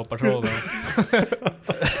väggarna efter koppartråden.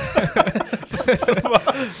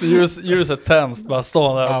 Ljuset tänds, bara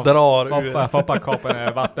står där och drar Foppa koppar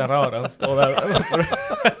ner vattenrören, står där.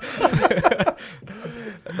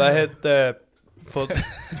 Det hette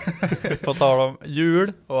på tal om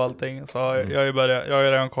jul och allting, så har jag har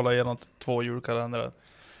ju redan kollat igenom 2 julkalendrar.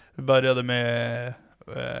 Vi började med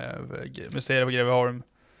museet på Greveholm.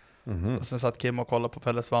 Och sen satt Kim och kollade på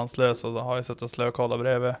Pelle Svanslös, och då har jag sett en slökolla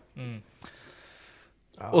bredvid.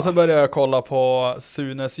 Och sen började jag kolla på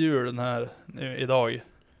Sunes jul den här nu idag.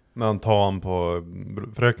 När han tar han på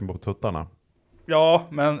fröken på tuttarna. Ja,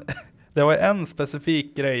 men det var en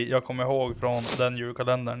specifik grej jag kommer ihåg från den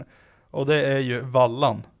julkalendern. Och det är ju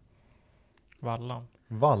Vallan.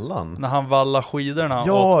 Vallan? När han vallar skidorna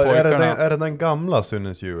ja, åt pojkarna. Är det den gamla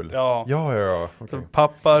Sunes jul? Ja. Ja. Okay.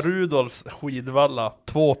 Pappa Rudolfs skidvalla,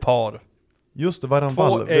 2 par. Just det, var han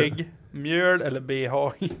 2 ägg, mjöl eller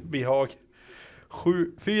behag.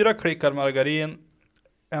 4 klickar margarin,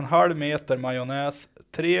 1/2 meter majonnäs,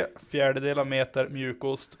 3/4 meter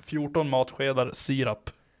mjukost, 14 matskedar sirap.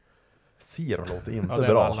 Sirap låter inte ja, det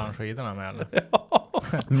bra. Ja, det var skidorna med eller?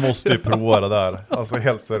 Du måste ju prova det där. Alltså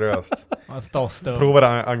helt seriöst. Prova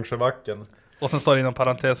det Angsjöbacken. Och sen står det inom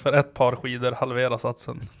parentes, för 1 par skidor halvera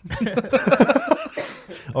satsen.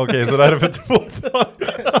 Okej, så det här är för 2 par.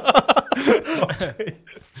 Okay.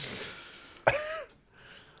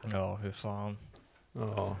 Ja, hur fan.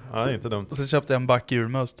 Ja, det är inte dumt. Och så köpte jag en back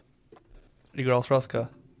julmust i glasflaska.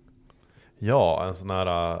 Ja, en sån här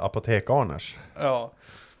apotek-Arners. Ja.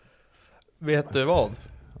 Vet du vad?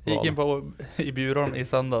 Gick in i Bjurholm i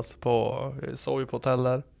söndags såg vi på hotell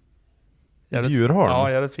där. Bjurholm?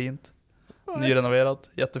 Ja, jävligt fint. Nyrenoverat,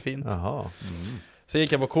 jättefint. Jaha. Så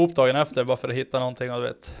gick jag på Coop dagen efter bara för att hitta någonting, och du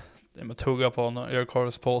vet, tugga på en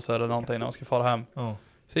ölkorvspåse eller någonting när man ska fara hem.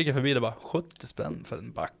 Så gick jag förbi det bara 70 spänn för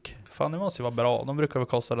en back. Fan, det måste ju vara bra. De brukar väl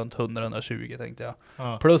kosta runt 100-120 tänkte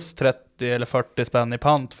jag. Plus 30 eller 40 spänn i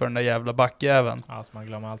pant för den där jävla backjäveln. Ja, så man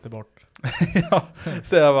glömmer alltid bort. Ja,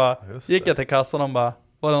 så jag bara, gick jag till kassan och de bara,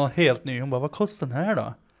 var det någon helt ny? Hon bara, vad kostar den här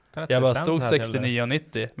då? Jag bara, stod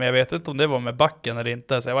 69,90. Men jag vet inte om det var med backen eller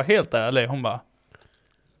inte. Så jag var helt ärlig. Hon bara,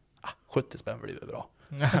 70 spänn blir det bra.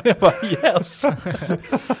 Jag bara, yes! Så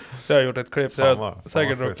jag har gjort ett klipp. Jag har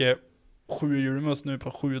säkert druckit 7 julmust nu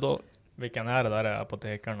på 7 dagar. Vilken är det där? Är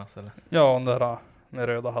apotekarnas eller? Ja, den där med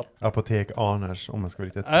röda hatt. Apotek Arners, om man ska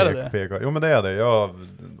riktigt peka. Jo, men det är det. Ja,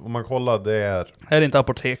 om man kollar, det är... Är det inte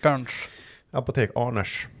apotekarns? Apotek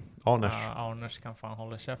Arners. Arners. Ja, Arners kan fan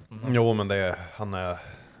hålla käften. Jo, men det är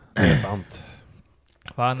sant.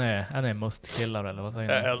 Han är mustkillar eller vad säger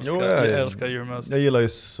ni? Jag älskar julmust. Jag gillar ju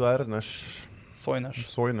Soiners.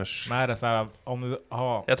 Men är det så här, om du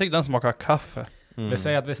har... Jag tycker den smakar kaffe. Vi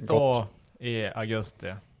säger att vi står i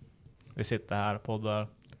augusti. Vi sitter här och poddar.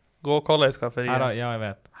 Gå och kolla i skafferiet. Ja, jag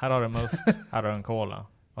vet. Här har du must, här har du en cola.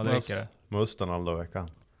 Vad dricker du? Musten alla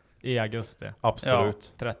veckan. I augusti.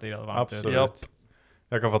 Absolut. Ja, 30 grader varmt. Absolut. Japp.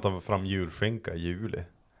 Jag kan få ta fram julskinka i juli.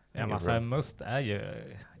 Ja, men alltså must är ju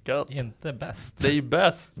inte bäst. Det är ju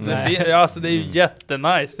bäst. Det är ju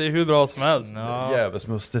jättenice. Det är hur bra som helst. Ja. Jävligt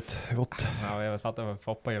mustigt. Gott. Ja, jag fattar vad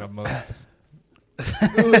Foppa gör must.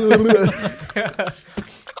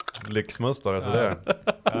 Lyxmust då, jag tror det.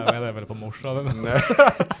 Ja, jag är väl på morsan.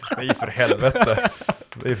 Nej, för helvete.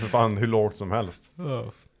 Det är för fan hur lågt som helst.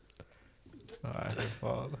 Nej, för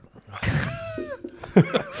fan.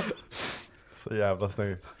 Så jävla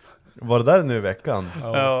snygg. Var det där nu i veckan?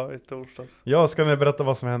 Ja, i torsdags. Ja, ska ni berätta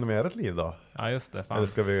vad som hände med ert liv då? Ja, just det. Fan. Eller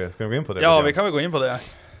ska vi gå in på det? Ja, vi kan väl gå in på det.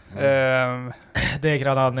 Det är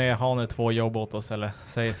klart att ni har 2 jobb åt oss, eller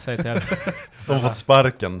säg till. De har fått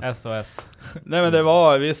sparken. SOS. Nej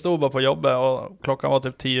men vi stod bara på jobbet och klockan var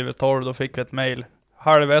typ 10:12, då fick vi ett mail.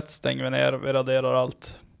 12:30 stänger vi ner, vi raderar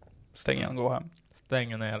allt. Stäng igen, gå hem.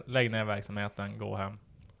 Stäng ner, lägg ner verksamheten, gå hem.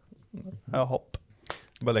 Ja, hopp.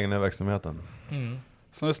 Bara lägga ner verksamheten.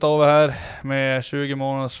 Så nu står vi här med 20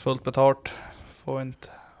 månaders fullt betalt. Får inte,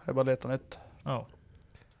 jag bara leta nytt. Ja.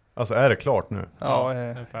 Alltså är det klart nu? Ja, det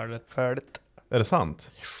är färdigt. Är det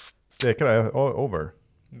sant? Det är over.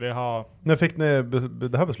 Vi har När fick ni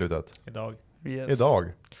det här beslutet? idag. Yes.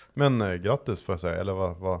 Idag? Men grattis får jag säga, eller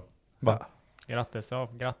vad? Ja.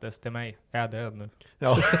 Grattis till mig. Jag är död nu.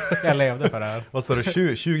 Ja. Jag levde för det här. Vad står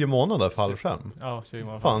det? 20 månader fallskärm? Ja, 20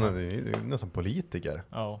 månader. Fan, det är nästan politiker.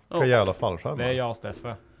 Ja. Vilka jävla fallskärmar. Det är jag och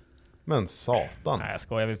Steffe. Men satan. Nej, jag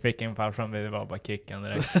skojar. Vi fick en fallskärm. Det var bara kicken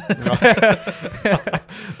direkt.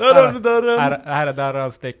 Dörren. Här är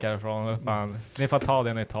dörren, stick härifrån. Fan. Ni får ta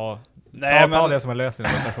det ni tar. Nej, ta det som en lösning i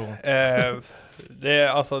station. Det är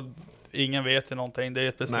alltså, ingen vet ju någonting. Det är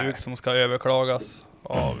ett beslut som ska överklagas.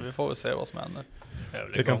 Ja, vi får väl se vad som händer.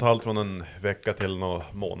 Det kan ta allt från en vecka till någon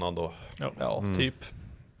månad då. Ja, typ.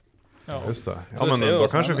 Ja. Just det. Så Ja, men ser vi då vad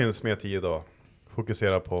som kanske händer. finns mer tid att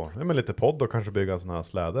fokusera på lite podd och kanske bygga en sån här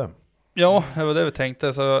släde. Ja, det var det vi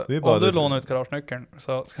tänkte. Så Det är bara om du det- lånar ut garagenyckeln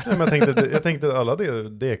så Nej, men jag tänkte alla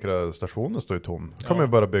Dekra-stationer står ju tom. Kan man ju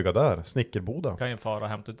bara bygga där. Snickerboda. Kan ju fara och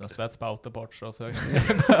hämta ut en svets på Autoport. Så.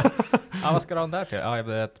 Vad ska du ha den där till? Ja, jag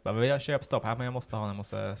vet. Vi har köpstopp. Ja, men jag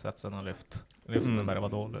måste svetsa någon lyft. Lyften bara var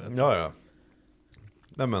dålig. Ja.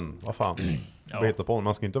 Nej men, vad fan. Ja. Hitta på.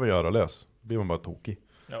 Man ska inte vara göra lös. Blir man bara tokig.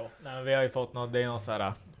 Ja, nej, men vi har ju fått det är någon så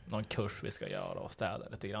här, någon kurs vi ska göra och städa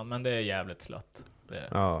lite grann, men det är jävligt slött.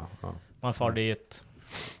 Ja. Man far dit,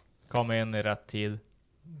 kommer in i rätt tid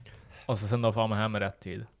och så sen då får man hem i rätt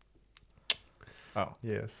tid. Ja.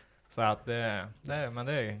 Yes. Så att det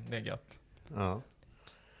är gött. Ja.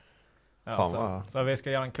 Ja, Fan, så vi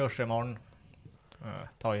ska göra en kurs imorgon.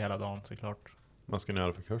 Tar ju hela dagen såklart. Vad ska ni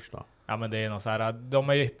göra för kurs då? Ja, men det är någon så här, de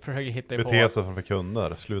är ju försöker hitta på Bete sig framför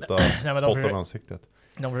kunder. Sluta men spotta försöker- med ansiktet.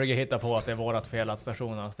 de försöker hitta på att det är vårat fel att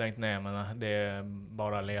stationen har stängt ner, men det är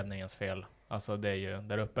bara ledningens fel. Alltså det är ju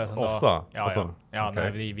där uppe. Ofta? Ja.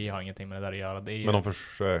 Okej. Nej, vi har ingenting med det där att göra. Det är ju, Men de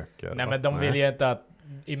försöker. nej, men de vill ju inte att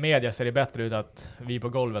i media ser det bättre ut att vi på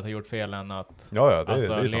golvet har gjort fel än att Ja, det är alltså,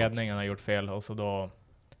 sant. ledningen har gjort fel. Och så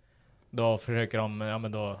då försöker de, ja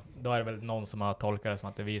men då är det väl någon som har tolkat det som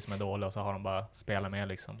att det är vi som är dåliga, och så har de bara spelat med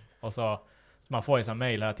liksom. Och så man får ju sån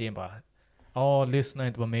mail hela tiden bara, lyssna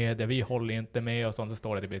inte på media, vi håller inte med, och sånt. Så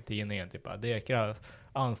står det typ i tidningen typ bara, det krävs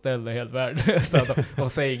anställda helt värdelösa. De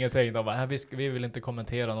säger ingenting, de bara, vi vill inte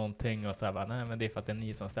kommentera någonting, och så här bara, nej men det är för att det är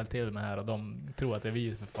ni som har ställt till med här, och de tror att det är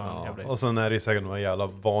vi för fan. Ja. Och sen är det säkert några jävla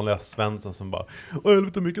vanliga svensson som bara,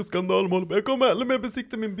 helvete mycket skandal, jag kommer heller med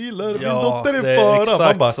besikta min bil här, min dotter det är är fara. exakt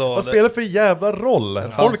Man bara, så. vad spelar det för jävla roll?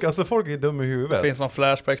 fanns- Folk är dumma i Det huvudet. finns någon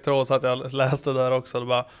flashback-tråd så att jag läste där också. Det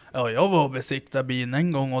bara, jag var och besiktade bilen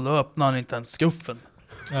en gång och då öppnade han inte ens skuffen.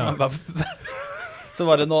 Man bara, så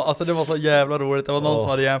var det någon, alltså det var så jävla roligt. Det var någon som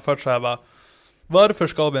hade jämfört så här bara, varför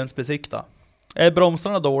ska vi ens besikta? Är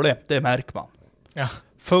bromsarna dåliga? Det märker man. Ja.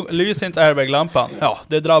 Lyser inte airbag-lampan? Ja,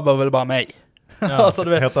 det drabbar väl bara mig. Ja. Alltså,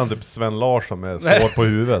 Hette han typ Sven Larsson med sår på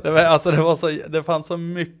huvudet? Det fanns så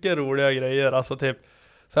mycket roliga grejer. Alltså typ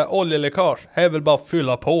så här, oljeläckage, här vill bara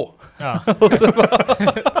fylla på. Ja.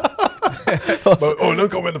 Och så Nu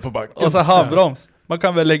kommer den för backen. och så handbroms. Man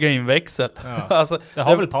kan väl lägga in växel. Ja. Alltså, Det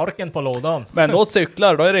har väl parken på lådan. men då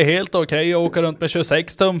cyklar, då är det helt okej att åka runt med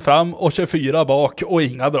 26 tum fram och 24 bak och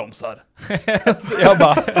inga bromsar. Så jag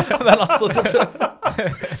bara, men alltså typ,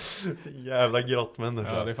 Jävla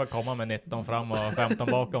grottmänniska. Ja, du får komma med 19 fram och 15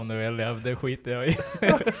 bakom om du vill. Det skiter jag i.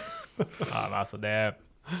 Ja, men alltså det är...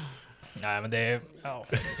 Nej, men det är... Ja,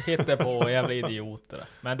 hittar på jävla idioter.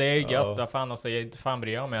 Men det är ju gött. Ja. Fan, alltså, jag fan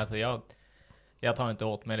bryr mig. Alltså, jag tar inte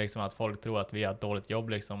åt mig liksom att folk tror att vi har ett dåligt jobb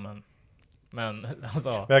liksom. Men alltså...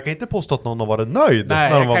 Men jag kan inte påstå att någon har varit nöjd Nej,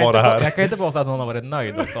 när de har varit här. Jag kan inte påstå att någon har varit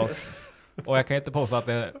nöjd hos oss. Och jag kan inte påstå att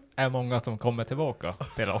det är många som kommer tillbaka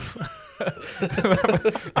till oss.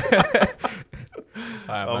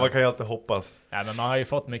 Nej, Ja, man kan ju alltid hoppas. Ja, men man har ju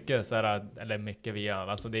fått mycket så här, eller mycket via,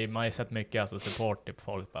 alltså man har ju sett mycket alltså support till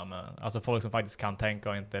folk bara, men alltså folk som faktiskt kan tänka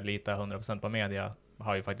och inte lita 100% på media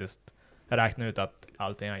har ju faktiskt räknat ut att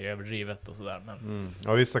allting är överdrivet och sådär, men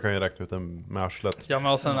Ja, vissa kan ju räkna ut en med arslet. ja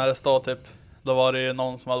men och sen när det står typ, då var det ju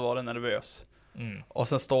någon som hade varit nervös. Och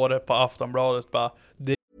sen står det på Aftonbladet bara,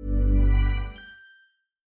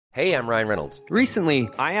 Hey, I'm Ryan Reynolds. Recently,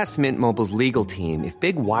 I asked Mint Mobile's legal team if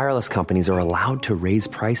big wireless companies are allowed to raise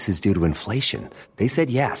prices due to inflation. They said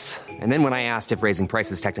yes. And then when I asked if raising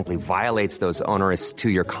prices technically violates those onerous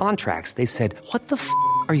two-year contracts, they said, "What the f***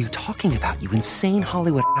 are you talking about, you insane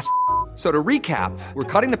Hollywood ass?" So to recap,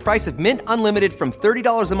 we're cutting the price of Mint Unlimited from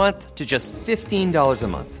 $30 a month to just $15 a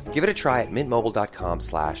month. Give it a try at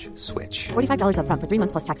mintmobile.com/switch. $45 up front for 3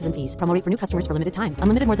 months plus taxes and fees. Promo rate for new customers for limited time.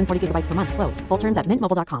 Unlimited more than 40 gigabytes per month. Slows full terms at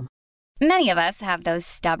mintmobile.com. Many of us have those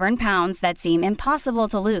stubborn pounds that seem impossible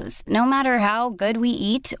to lose, no matter how good we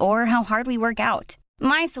eat or how hard we work out.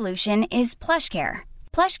 My solution is PlushCare.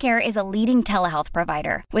 PlushCare is a leading telehealth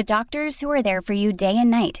provider with doctors who are there for you day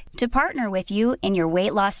and night to partner with you in your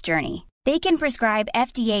weight loss journey. They can prescribe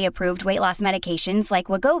FDA-approved weight loss medications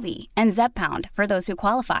like Wegovy and Zepbound for those who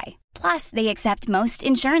qualify. Plus, they accept most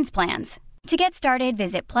insurance plans. To get started,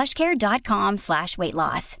 visit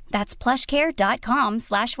plushcare.com/weightloss. That's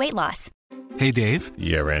plushcare.com/weightloss. Hey, Dave.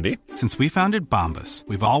 Yeah, Randy. Since we founded Bombas,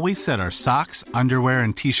 we've always said our socks, underwear,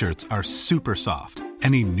 and T-shirts are super soft.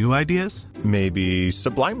 Any new ideas? Maybe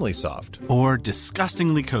sublimely soft. Or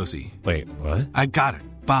disgustingly cozy. Wait, what? I got it.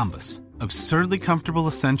 Bombas. Absurdly comfortable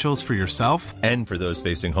essentials for yourself and for those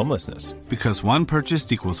facing homelessness. Because one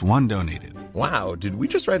purchased equals one donated. Wow, did we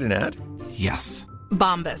just write an ad? Yes.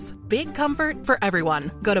 Bombas. Big comfort for everyone.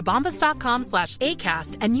 Go to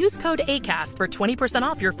bombas.com/ACAST and use code ACAST for 20%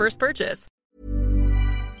 off your first purchase.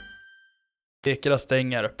 Ekra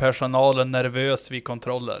stänger. Personalen nervös vid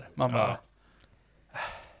kontroller. Man bara...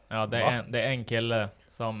 Ja, det är en kille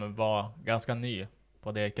som var ganska ny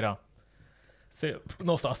på Dekra.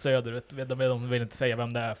 Någonstans söderut. De vill inte säga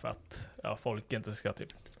vem det är för att folk inte ska typ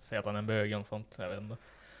säga att han är en bög och sånt. Jag vet inte.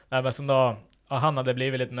 Nej, men sen då, han hade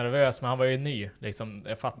blivit lite nervös, men han var ju ny. Liksom,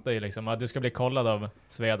 jag fattar ju liksom att du ska bli kollad av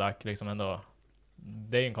Svedak liksom ändå.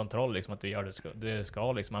 Det är ju en kontroll liksom att du gör du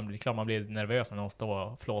ska liksom. Man blir nervös när någon står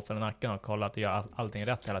och flåsar i nacken och kollar att du gör allting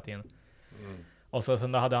rätt hela tiden. Och så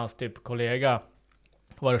sen då hade hans typ kollega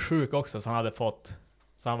var sjuk också, så han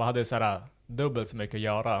hade så här dubbelt så mycket att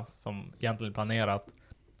göra som egentligen planerat,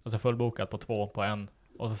 och så fullbokat på 2 på 1,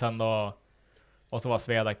 och så sen då, och så var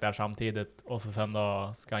Svedak där samtidigt, och så sen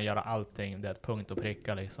då ska han göra allting, det är ett punkt och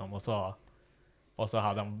pricka liksom, och så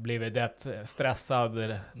hade han blivit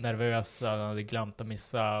stressad, nervös, han hade glömt att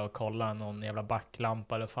missa och kolla någon jävla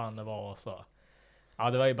backlampa eller fan det var, och så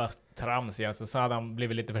det var ju bara trams igen, så hade han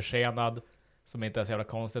blivit lite försenad, som inte är så jävla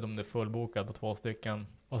konstigt om det är fullbokat på 2 stycken.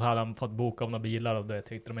 Och så hade han fått boka om några bilar och det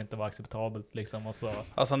tyckte de inte var acceptabelt liksom, och så.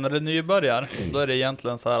 Alltså när det nybörjar, då är det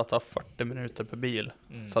egentligen så här att ta 40 minuter per bil.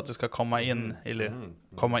 Så att du ska komma in i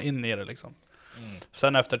det liksom.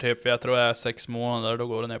 Sen efter typ, jag tror det är 6 månader, då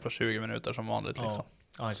går det ner på 20 minuter som vanligt liksom.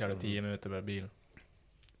 Ja, han körde 10 minuter per bil.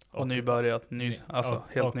 Och nybörjad,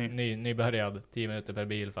 helt ny. Nybörjad 10 minuter per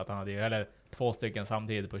bil för att han hade eller 2 stycken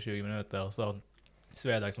samtidigt på 20 minuter, och så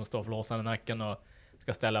Svedak som står flåsande i nacken och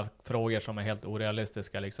ska ställa frågor som är helt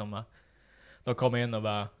orealistiska liksom. De kommer in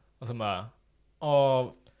och så bara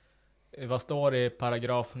vad står det i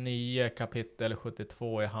paragraf 9 kapitel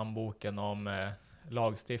 72 i handboken om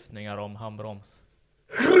lagstiftningar om handbroms?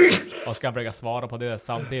 Och ska han försöka svara på det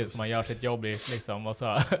samtidigt som man gör sitt jobb liksom, och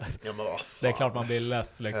så det är klart man blir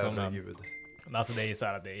less liksom. Men alltså det är ju så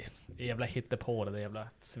här, det är jävla hittepå det jävla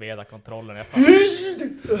Svedak-kontrollen. Jag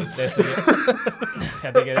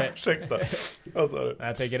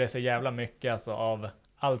tycker det är så jävla mycket alltså, av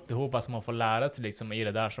alltihopa som man får lära sig liksom, i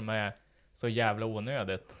det där som är så jävla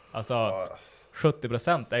onödigt. Alltså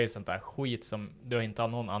 70% är ju sånt där skit som du inte har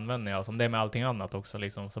någon användning av, som det är med allting annat också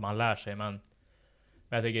liksom, som man lär sig. Men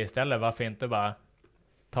jag tycker istället, varför inte bara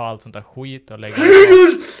ta allt sånt där skit och lägga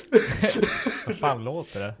vad fan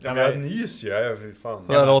låter det? Ja, men jag nyser ju, fan.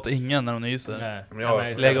 Så det låter ingen när de nyser.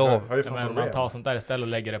 Nej. Lägg av. Man tar sånt där istället och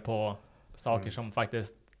lägger det på saker som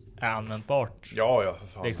faktiskt är användbart. Ja, för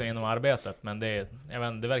fan. Liksom inom arbetet. Men det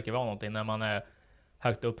verkar vara någonting när man är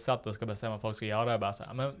högt uppsatt och ska bestämma vad folk ska göra. Bara så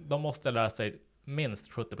här, men de måste lära sig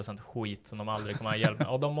minst 70% skit som de aldrig kommer att hjälpa.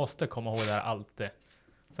 Och de måste komma ihåg det här alltid.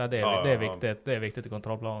 Så det är viktigt. Det är viktigt i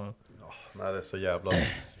kontrollplanen. Nej, det är så jävla...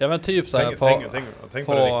 Ja, men typ så här tänk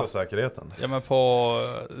på den riktiga säkerheten. Ja, men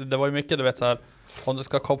det var ju mycket, du vet så här, om du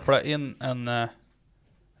ska koppla in det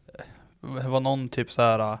var någon typ så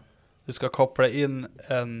här, du ska koppla in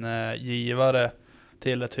en givare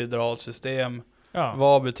till ett hydraulsystem. Ja.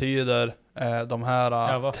 Vad betyder de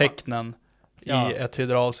här tecknen i ett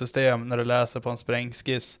hydraulsystem när du läser på en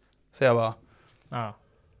sprängskiss? Så jag bara,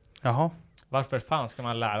 jaha. Varför fan ska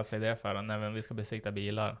man lära sig det för när vi ska besikta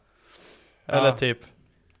bilar? Eller typ,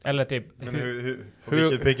 Eller typ...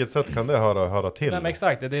 Men vilket sätt kan det höra till? Nej men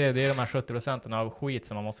exakt, det är de här 70% av skit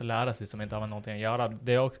som man måste lära sig som inte har med någonting att göra.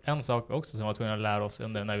 Det är också, en sak också som var tvungen att lära oss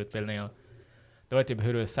under den här utbildningen. Det var typ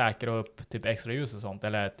hur du säkrar upp typ extra ljus och sånt.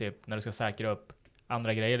 Eller typ när du ska säkra upp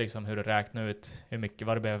andra grejer, liksom hur du räknar ut hur mycket,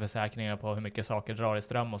 vad du behöver säkringar på, hur mycket saker drar i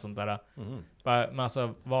ström och sånt där. Men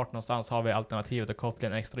alltså, vart någonstans har vi alternativet att koppla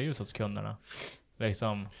in extra ljus hos kunderna?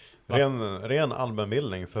 Liksom, ren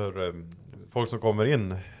allmänbildning för folk som kommer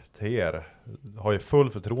in till er har ju full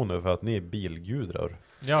förtroende för att ni är bilgudrar.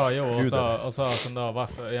 Ja, jo, och så då,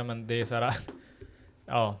 varför, ja men det är så här,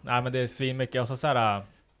 ja, nej men det är svinmycket, och så här,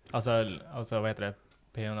 alltså vad heter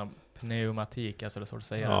det? Pneumatik, alltså det är så att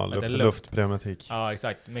säga. Ja, luftpneumatik. Ja,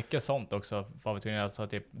 exakt. Mycket sånt också var vi tvungna, alltså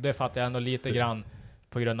typ, det fattar jag ändå lite grann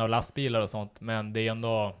på grund av lastbilar och sånt, men det är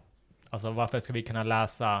ändå, alltså varför ska vi kunna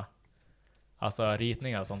läsa alltså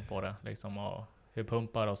ritningar och sånt på det liksom, och hur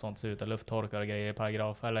pumpar och sånt ser ut, och lufttorkar och grejer i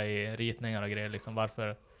paragraf eller i ritningar och grejer liksom,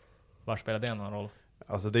 varför spelar det någon roll?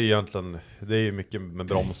 Alltså det är egentligen, det är ju mycket med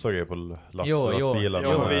bromsar och grejer på lastbilar.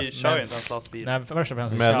 Jo, vi kör ju inte ens lastbil. Nej, först och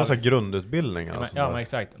främst men ändå så här grundutbildningar. Ja, men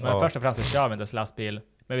exakt. Men först och främst så kör vi inte ens lastbil.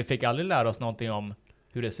 Men vi fick aldrig lära oss någonting om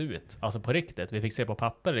hur det ser ut. Alltså på riktigt. Vi fick se på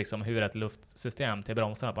papper liksom hur ett luftsystem till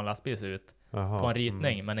bromsarna på en lastbil ser ut. På en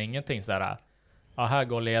ritning. Men ingenting så här. Ja, här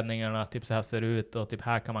går ledningarna, typ så här ser det ut, och typ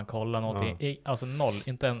här kan man kolla någonting. Alltså noll.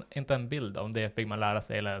 Inte en bild om det fick man lära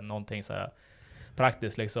sig, eller någonting så här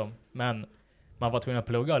praktiskt liksom. Men man var tvungen att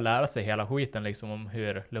plugga och lära sig hela skiten liksom, om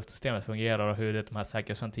hur luftsystemet fungerar och hur de här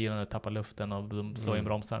säkerhetsventilerna tappar luften och de slår in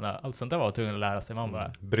bromsarna. Allt sånt där var tvungen att lära sig. Man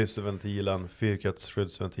bara... Bristeventilen,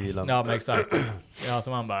 fyrkattsskyddsventilen. Ja, men exakt. Ja, så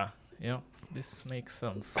man bara, ja, this makes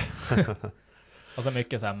sense. Och så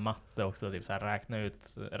mycket så här matte också, typ så här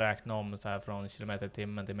räkna om så här från kilometer i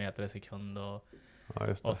timmen till meter i sekund och,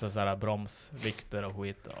 och så här bromsvikter och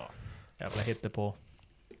skit och jävla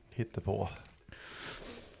hittepå.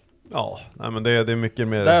 Ja, nej men det är mycket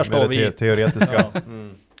mer teoretiska.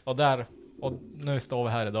 Och nu står vi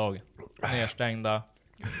här idag, nedstängda.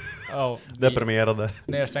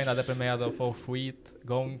 Deprimerade och får skit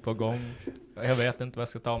gång på gång. Jag vet inte vad jag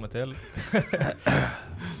ska ta mig till.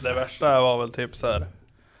 Det värsta var väl typ så här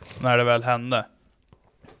när det väl hände.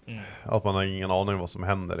 Att man har ingen aning vad som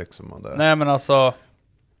händer liksom. Nej men alltså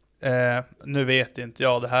nu vet inte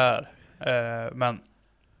jag det här, men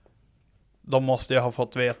de måste ju ha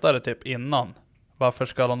fått veta det typ innan. Varför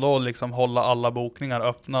ska de då liksom hålla alla bokningar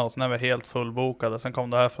öppna och sen är vi helt fullbokade, sen kom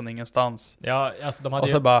det här från ingenstans. Ja, alltså de hade och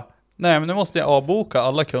så bara, nej men nu måste jag avboka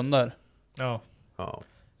alla kunder. Ja,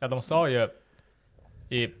 de sa ju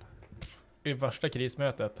i första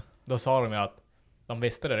krismötet, då sa de ju att de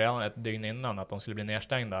visste det redan ett dygn innan att de skulle bli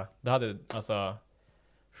nedstängda. Det hade alltså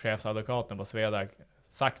chefsadvokaten på Swedac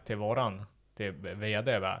sagt till till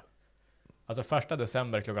vd bara. Alltså 1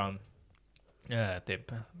 december klockan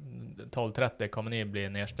typ 12:30 kommer ni bli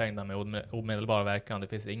nedstängda med omedelbar verkan. Det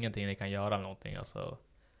finns ingenting ni kan göra någonting, alltså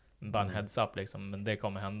bara en heads up liksom, men det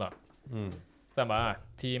kommer hända. Sen bara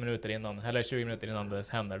 10 minuter innan eller 20 minuter innan det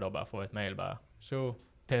händer, då bara får vi ett mail bara tjo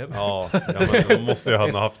typ. Ja, men de måste ju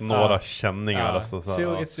ha haft några känningar alltså, så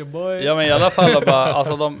tjo, it's your boy. Ja men i alla fall bara,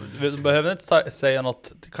 alltså de behöver inte säga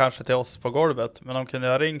något kanske till oss på golvet, men de kunde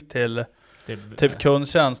ha ringt till typ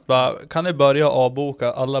kundtjänst, bara, kan ni börja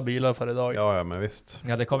avboka alla bilar för idag? Ja men visst.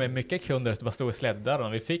 Ja, det kom ju mycket kunder som bara stod och släddade där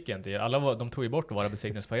och vi fick inte. De tog ju bort våra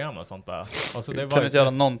besiktningsprogram och sånt bara. Och så det kunde inte göra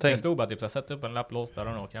någonting. Det stod bara typ, sätt upp en lapp, lås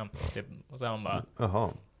där och åk hem. Typ, och så han bara... Jaha.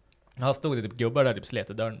 Han stod det typ gubbar där, typ slet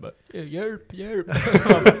i dörren bara, hjälp.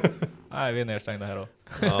 Nej, vi är nedstängda här då.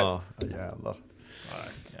 Ja, jävlar.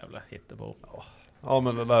 Jävla hittepå. Ja,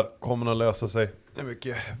 men det där kommer att lösa sig. Det är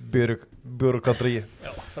mycket byråkrati.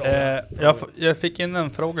 Jag fick in en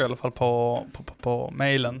fråga i alla fall på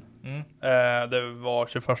mailen. Det var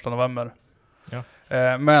 21 november. Ja.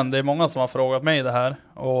 Men det är många som har frågat mig det här.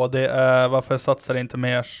 Och det är, varför satsar det inte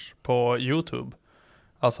mer på YouTube?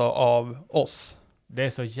 Alltså av oss. Det är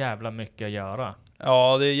så jävla mycket att göra.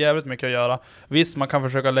 Ja, det är jävligt mycket att göra. Visst, man kan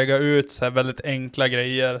försöka lägga ut så här väldigt enkla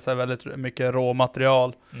grejer, så här väldigt mycket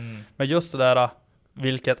råmaterial. Men just det där,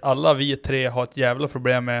 vilket alla vi tre har ett jävla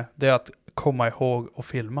problem med, det är att komma ihåg och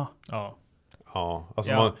filma. Ja,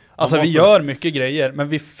 alltså, man vi gör mycket grejer, men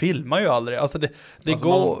vi filmar ju aldrig. Alltså det alltså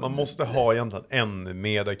går... man måste ha egentligen en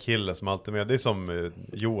medakille som alltid med. Det är som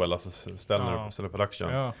Joel, alltså ställer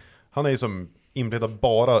production. Ja. Han är ju som inblandad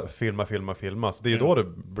bara filma. Så det är ju då det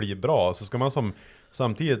blir bra. Så ska man som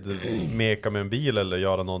samtidigt meka med en bil eller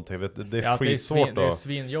göra någonting. Det är skitsvårt. Det är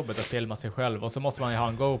svinjobbigt att filma sig själv. Och så måste man ju ha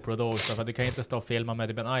en GoPro då också. För du kan inte stå och filma med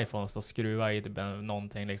typ en iPhone och skruva i typ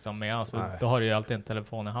någonting liksom. Med, alltså, då har du ju alltid en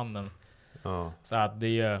telefon i handen. Ja. Så att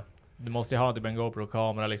det är du måste ju ha typ en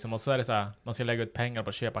GoPro-kamera liksom. Och så är det så här, man ska lägga ut pengar på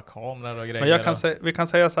att köpa kameror och grejer. Men vi kan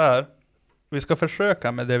säga så här. Vi ska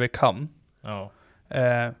försöka med det vi kan. Ja.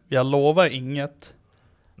 Jag lovar inget.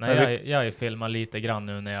 Nej, jag har ju filmat lite grann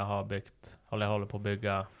nu när jag har håller på att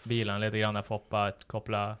bygga bilen lite grann. Jag får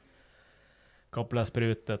koppla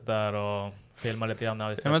sprutet där och filma lite grann.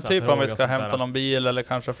 Ja, men typ om vi ska hämta någon bil eller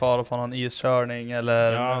kanske fara på någon iskörning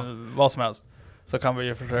eller vad som helst. Så kan vi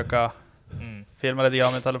ju försöka filma lite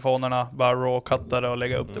grann med telefonerna, bara raw-cutta det och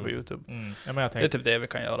lägga upp det på YouTube. Ja, men det är typ det vi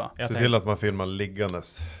kan göra. Se till att man filmar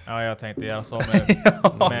liggandes. Ja, jag tänkte göra så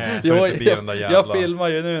med jag filmar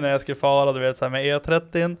ju nu när jag ska fara, du vet, så här med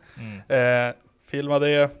E30. Filma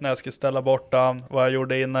det när jag ska ställa bort den, vad jag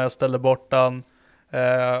gjorde innan jag ställde bort den.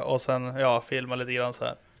 Och sen, filma lite grann så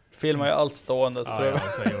här. Filma ju allt stående.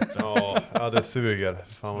 Ja, det suger.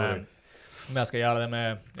 Fan men jag ska göra det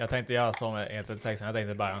med, jag tänkte göra så med E36, jag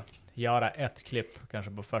tänkte bara göra ett klipp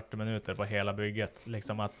kanske på 40 minuter på hela bygget.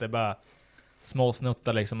 Liksom att det bara små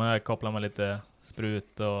snuttar liksom, här kopplar man lite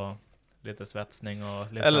sprut och lite svetsning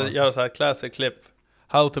och lite eller göra så här classic clip.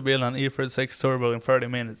 How to build an E36 turbo in 30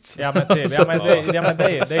 minutes. Ja men typ,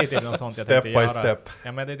 det är typ något sånt jag step tänkte by göra. Step.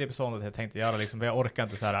 Ja men det är typ sånt jag tänkte göra liksom, för jag orkar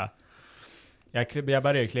inte så här. Jag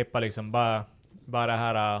börjar ju klippa liksom bara det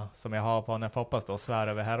här som jag har på när Foppas då svär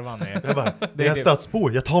över härvan. Jag är stadsbo,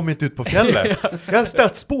 jag tar mig inte ut på fjället. Jag är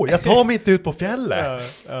stadsbo, jag tar mig inte ut på fjället.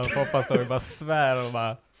 Foppas då bara svär och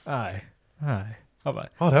bara nej.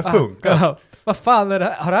 Har det här funkat? Vad fan är det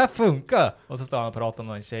här? Har det här funkat? Och så står han och pratar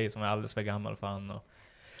med en tjej som är alldeles för gammal för han. Och,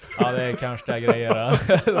 det är kanske det grejer.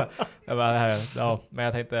 Jag bara, men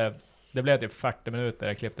jag tänkte, det blev typ 40 minuter.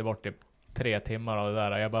 Jag klippte bort typ 3 timmar av det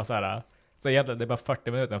där. Jag bara så här. Så egentligen det är bara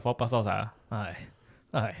 40 minuter. Jag får hoppas så här.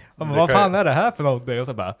 Nej. Vad fan är det här för någonting? Och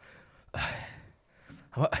så bara.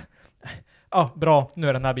 Bra. Nu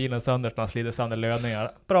är den här bilen sönder. Den slider sönder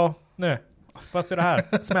löningar. Bra. Nu. Vad är det här?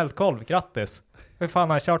 Smältkolv. Grattis. Hur fan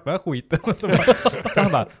har jag kört med skiten? Så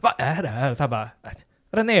han bara. Vad är det här? Så han bara.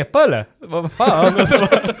 Är det nepa eller? Vad fan?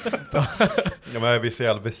 Ja, men jag blir så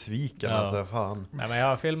jävla besviken. Alltså, fan. Nej, men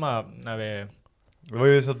jag filmade när vi... Det var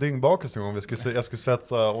ju så dyngbakis en gång. Jag skulle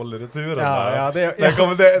svetsa oljereturen där. Ja, det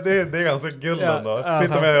är ganska gulden då.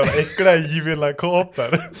 Sitter med äckliga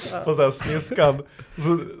givillakåpor på så här sniskan.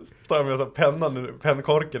 Så tar jag med så här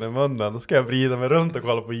pennkorken i munnen. Ska jag vrida mig runt och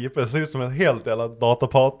kolla på IP. Det ser ut som en helt jävla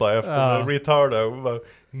datapata efter retarder.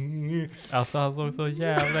 Alltså han såg så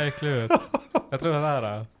jävla äcklig ut. Jag tror det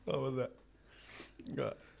där. Ja, men det.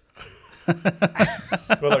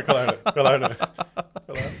 Kolla här nu.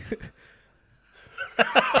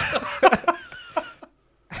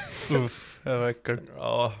 Det var äckligt.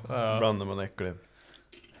 Ja, ibland är man äcklig.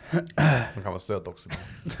 Man kan vara stöd också.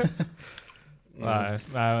 Nej,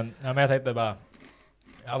 men jag tänkte bara.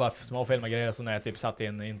 Jag bara småfilma grejer så när jag typ satt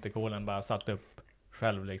in intercoolen bara satt upp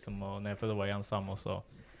själv liksom och när jag var ensam och så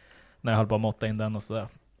när jag höll på att måtta in den och sådär.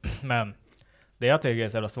 Men det jag tycker är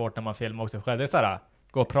så jävla svårt när man filmar också själv, det är så här,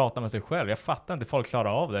 gå och prata med sig själv. Jag fattar inte folk klarar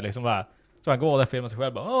av det liksom bara. Så man går där och filmar sig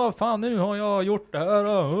själv bara, fan nu har jag gjort det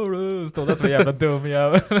här. Står där så jävla dum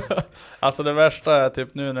jävel. Alltså det värsta är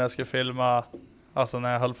typ nu när jag ska filma, alltså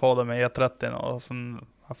när jag höll på det med E30 och sen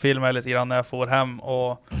filmade jag lite grann när jag får hem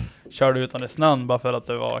och körde utan i snön bara för att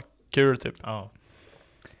det var kul typ. Ja.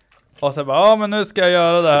 Och så bara, men nu ska jag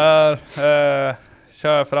göra det här.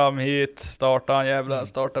 Kör fram hit,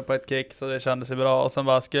 starta på ett kick så det kändes ju bra. Och sen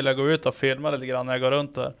bara skulle jag gå ut och filma lite grann när jag går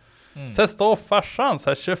runt där. Sen står farsan så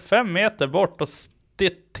här 25 meter bort och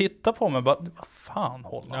tittar på mig bara, vad fan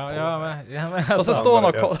håller han på med? Och så står han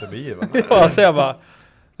och kollar. Så jag bara,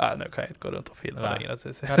 nej, nu kan jag inte gå runt och filma längre.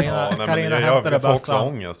 Karina hämtade bara också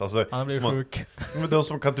ångest. Alltså, han blir sjuk. Men de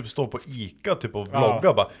som kan typ stå på Ica typ och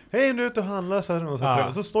vlogga bara, hej nu är ute och handla så här,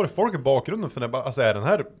 och så står det folk i bakgrunden för bara, alltså är den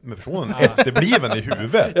här personen efterbliven i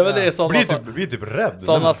huvudet? Ja, men det är sådana blir typ rädd.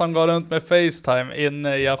 Sådana som går runt med FaceTime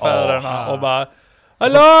inne i affärerna och bara,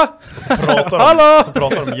 hallå! Och så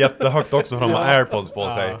pratar de jättehögt också för de har AirPods på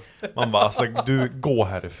sig. Man bara, alltså du, gå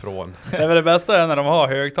härifrån. Det är väl det bästa är när de har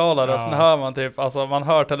högtalare och sen hör man typ, alltså man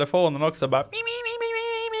hör telefonen också bara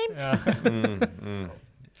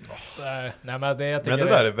Nej, men det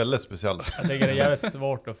där är väldigt speciellt. Jag tycker det är jävligt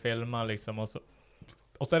svårt att filma liksom och så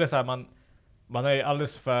är det så här, man är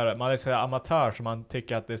alldeles för, man är så amatör så man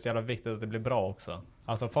tycker att det är så jävla viktigt att det blir bra också.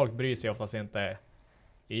 Alltså folk bryr sig oftast inte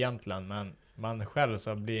egentligen, men man själv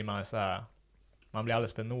så blir man så här, man blir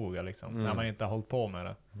alldeles för noga liksom, när man inte har hållit på med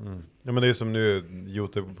det. Ja, men det är som nu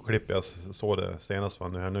YouTube-klipp jag såg det senast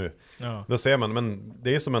var här nu. Ja. Då ser man, men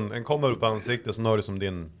det är som en kommer upp på ansiktet så har du som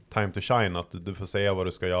din time to shine att du får säga vad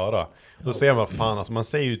du ska göra. Då ser man fan, alltså man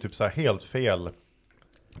säger ju typ så här helt fel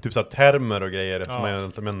typ så här termer och grejer som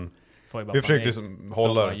är, men får ju bara Vi försökte panik. liksom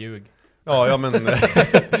hålla ljug. Ja men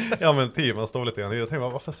ja men typ man står lite grann. Jag tänkte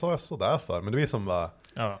varför sa jag så där för? Men det är som bara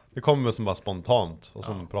det kommer som bara spontant och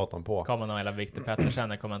som pratar man på. Kommer någon hela Victor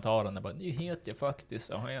Pettersen i kommentaren och bara ni heter ju faktiskt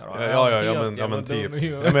så här. Ja men typ.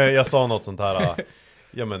 Ja, men jag sa något sånt här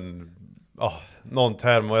ja men någon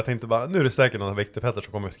term och jag tänkte bara nu är det säkert någon Victor Pettersson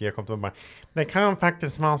som kommer och skriva till mig. Det kan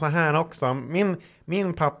faktiskt vara så här också.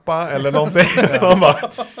 Min pappa eller någonting. Man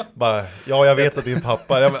bara ja jag vet att din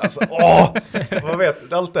pappa man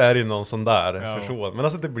vet allt det här är någon sån där person. Men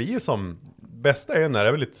alltså det blir ju som bästa är när det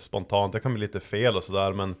är väl lite spontant. Det kan bli lite fel och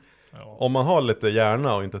sådär men om man har lite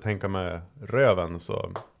hjärna och inte tänka med röven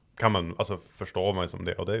så kan man alltså förstå mig som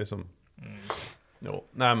det och det är ju som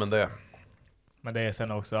nej men det. Men det är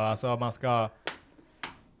sen också, alltså man ska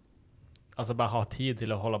alltså bara ha tid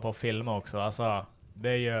till att hålla på och filma också. Alltså det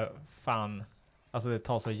är ju fan, alltså det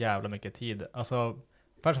tar så jävla mycket tid. Alltså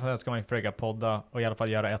först och främst ska man försöka podda och i alla fall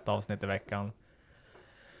göra ett avsnitt i veckan.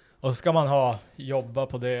 Och så ska man jobba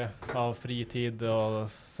på det, ha fritid och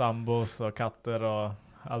sambos och katter och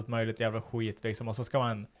allt möjligt jävla skit liksom. Och så ska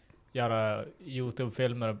man göra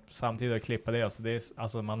YouTube-filmer samtidigt och klippa det. Så det är,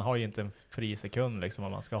 alltså man har ju inte en fri sekund liksom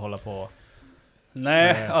om man ska hålla på.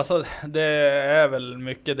 Nej, alltså det är väl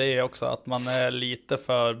mycket det också att man är lite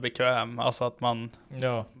för bekväm. Alltså att man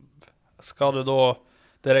ska du då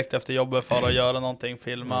direkt efter jobbet för att göra någonting,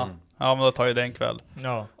 filma. Ja, men då tar ju det en kväll.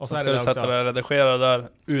 Ja, och så ska du sätta dig och redigera där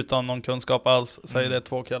utan någon kunskap alls. Så är det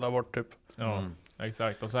 2 kvällar bort typ. Ja,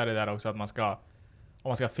 exakt. Och så är det där också att om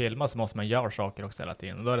man ska filma så måste man göra saker också hela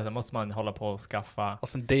tiden. Och då är det så, måste man hålla på och skaffa... Och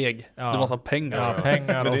sen deg. Du måste ha pengar. Ja,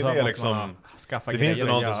 pengar. Men och det så är det måste man liksom, skaffa det grejer. finns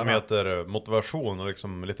ju något som heter motivation och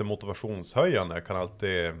liksom lite motivationshöjande kan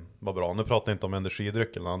alltid vara bra. Nu pratar jag inte om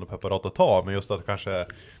energidryck eller andra preparat att ta, men just att kanske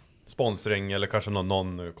sponsring eller kanske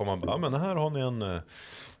någon kommer och bara, men här har ni en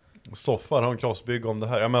soffa, har en crossbygg om det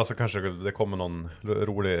här. Ja men alltså kanske det kommer någon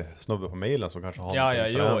rolig snubbe på mailen som kanske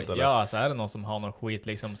har så är det någon som har någon skit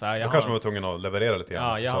liksom så här, då kanske man är tvungen att leverera lite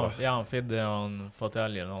grann. Ja, jag har en fidde och en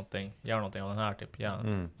fåtölj eller någonting. Gör någonting av den här typ.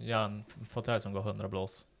 Gör en fåtölj som går 100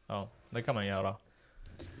 blås. Ja, det kan man göra.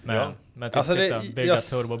 Men typ alltså bygga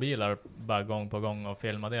turbobilar bara gång på gång och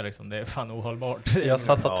filma det liksom, det är fan ohållbart. Jag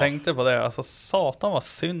satt och tänkte på det, alltså satan var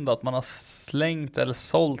synd att man har slängt eller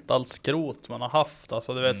sålt allt skrot man har haft.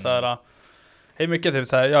 Alltså du vet så här, det är mycket typ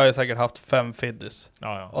så här, jag har ju säkert haft 5 fiddis.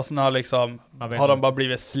 Och sen har liksom har de bara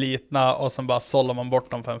blivit slitna och sen bara sållar man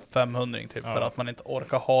bort dem för en 500 typ för att man inte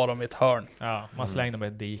orkar ha dem i ett hörn. Ja, man slänger dem i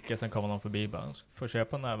ett dike, sen kommer de förbi bara, får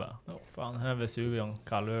köpa den där bara. Fan, här är Vesuvion,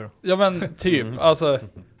 kallur. Ja men typ, alltså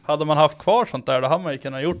hade man haft kvar sånt där, då hade man ju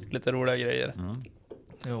kunnat gjort lite roliga grejer.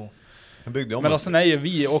 Jo. Men sen är ju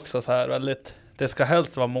vi också så här väldigt, det ska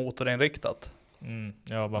helst vara motorinriktat.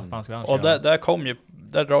 Ja, vad fan ska han och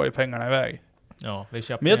där drar ju pengarna iväg. Ja,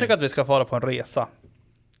 men jag tycker att vi ska fara på en resa.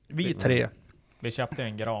 Vi 3. Vi köpte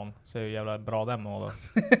en gran, så är det jävla bra den då.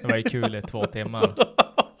 Det var ju kul i 2 timmar.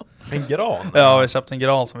 En gran? Ja, vi köpte en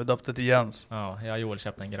gran som vi döpte till Jens. Ja, jag och Joel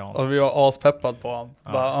köpte en gran. Och vi var aspeppad på honom.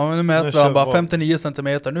 Men nu mäter han bara 59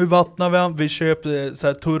 centimeter. Nu vattnar vi han. Vi köpte så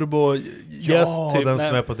här turbo ja, typ. Den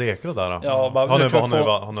som är på Dekra där. Ja, bara, har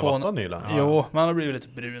ni vattnat nyligen? Jo, men han har blivit lite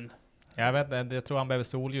brun. Jag vet inte, jag tror han behöver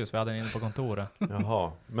solljus. Vi hade den inne på kontoret.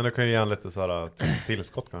 Jaha, men det kan ju ge en lite så här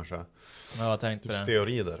tillskott kanske. Ja, jag tänkte typ det.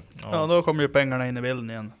 Steorider. Ja, då kommer ju pengarna in i bilden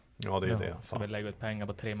igen. Ja, det är det. Så vi lägger ut pengar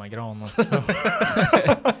på trimma gran.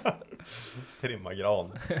 Trimma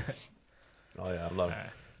gran. Ja, jävlar.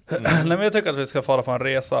 Nej, men jag tycker att vi ska fara på en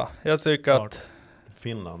resa. Jag tycker att...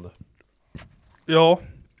 Finland. Ja.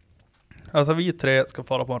 Alltså vi 3 ska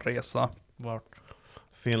fara på en resa. Vart?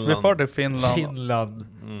 Finland. Vi far till Finland.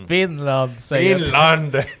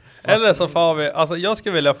 Finland. Eller så far vi, alltså jag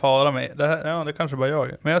skulle vilja fara med det kanske bara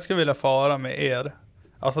jag, men jag skulle vilja fara med er.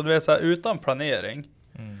 Alltså du vet så här, utan planering.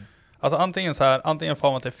 Alltså antingen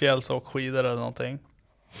far man till fjälls och skidor eller någonting.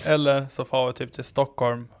 Eller så far vi typ till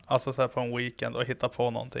Stockholm, alltså så här på en weekend och hitta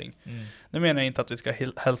på någonting. Nu menar jag inte att vi ska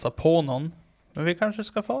hälsa på någon, men vi kanske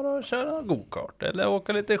ska fara och köra en go-kart eller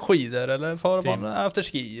åka lite skidor eller fara på en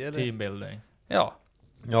afterski eller teambuilding. Ja.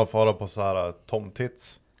 Jag fara på så här Tom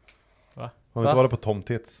Tits. Va? Har du inte varit på Tom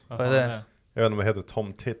Tits? Vad är det? Jag vet inte vad det heter,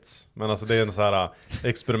 Tom Tits. Men alltså det är en så här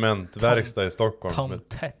experimentverkstad i Stockholm. Tom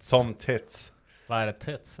Tits. Tom Tits. Vad är det,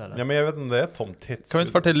 Tits eller? Ja men jag vet inte om det är Tom Tits. Kan vi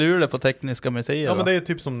inte få till Luleå på Tekniska museet? Ja men det är ju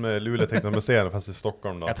typ som Luleå Tekniska museet fast i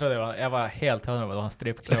Stockholm då. Jag tror jag var helt hundra på att det var en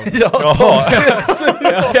strippklubb. Jaha!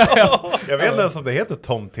 Jag vet inte ens om det heter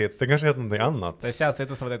Tom Tits, det kanske heter någonting annat. Det känns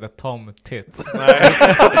inte som att det heter Tom Tits. Nej.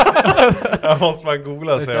 Jag måste bara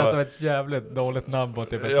googla. Det känns som ett jävligt dåligt namn på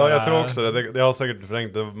typ. Ja jag tror också det. Jag har säkert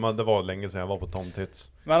förrängt, det var länge sedan jag var på Tom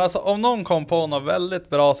Tits. Men alltså om någon kom på någon väldigt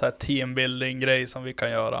bra så här teambuilding-grej som vi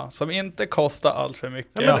kan göra, som inte kostar allt för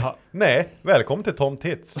mycket. Ja, nej, välkommen till Tom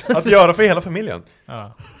Tits. Att göra för hela familjen.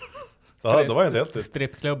 Ja. Ja, då var jag helt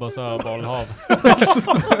strippklubb och så bollhav.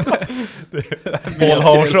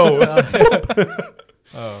 Bollhav show.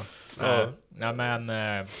 Nej men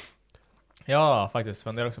ja, faktiskt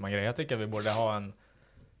funderar också på en grej. Jag tycker vi borde ha en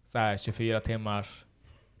så här 24 timmars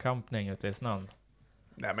campning ute i snön.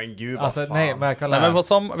 Nej men gud alltså, vad fan. Nej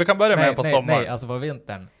men vi kan börja med på sommaren. Nej, alltså på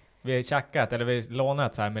vintern. Vi har tjackat, eller vi lånat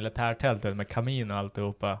ett så här militärtält med kamin och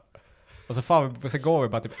alltihopa. Och så går vi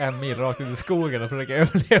bara typ 1 mil rakt ut i skogen och försöker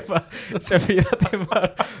överleva 24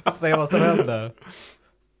 timmar och se vad som händer.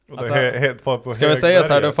 Alltså, ska vi säga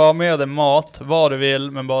så här, du får med dig mat, vad du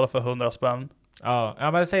vill, men bara för 100 spänn. Ja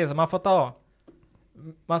men det säger så, man får ta...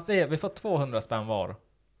 vi får 200 spänn var.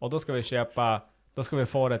 Och då ska vi köpa... Då ska vi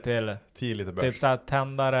få det till 10 liter bärs. Typ så här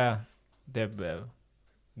tändare,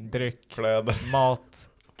 dryck, kläder, mat,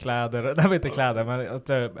 kläder. Nej, inte kläder, men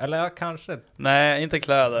typ, eller ja, kanske. Nej, inte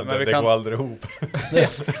kläder, men vi det kan... går aldrig ihop. Ja,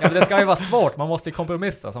 men det ska ju vara svårt. Man måste ju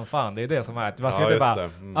kompromissa som fan. Det är det som är. Man ska inte bara,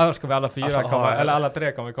 annars ska vi alla 4 komma, eller alla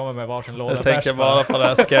 3 kommer komma med varsin låda. Jag tänker bara på det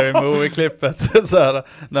här Scary Movie-klippet så här,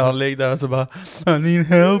 när han ligger där och så bara I need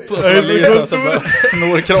help och så ligger så bara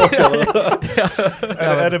snorkråkar.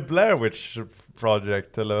 Är det Blair Witch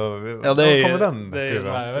Project eller ja, det är kommer den det är,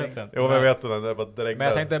 jag vet inte. Jo, jag vet den. Det är bara direkt. Men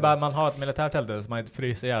jag tänkte bara man har ett militärtält så man inte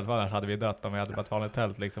fryser ihjäl, för annars hade vi dött om vi hade bara ett vanligt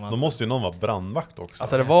tält liksom. Då måste ju någon vara brandvakt också.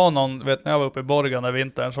 Alltså det var någon, vet när jag var uppe i Borgen den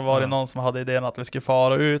vintern så var det någon som hade idén att vi skulle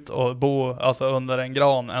fara ut och bo alltså under en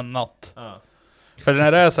gran en natt. För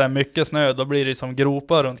när det är så här mycket snö då blir det som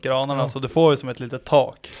gropar runt granarna så du får ju som ett litet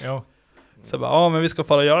tak. Jo. Så jag bara, men vi ska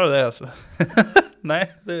fara göra det. Så.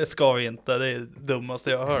 Nej, det ska vi inte. Det är det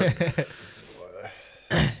dummaste jag har hört.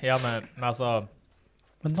 Ja men alltså...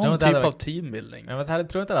 Men någon typ av teambuilding. Ja, men jag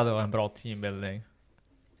tror inte att det var en bra teambuilding.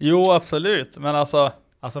 Jo, absolut. Men alltså...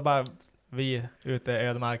 Alltså bara vi ute i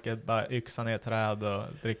ödemarket bara yxa ner träd och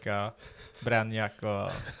dricka brännjack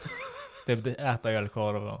och typ äta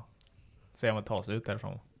ölkorv och se om vi tar oss ut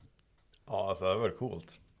därifrån. Ja, alltså det var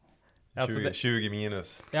coolt. Alltså 20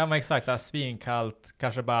 minus. Ja men exakt, så här svinkallt.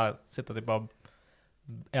 Kanske bara sitta typ och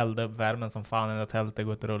elda upp värmen som fan i det tältet,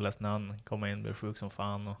 gå ut och rulla snön, komma in, bli sjuk som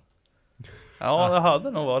fan och... Ja, det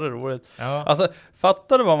hade nog varit roligt. Ja. Alltså,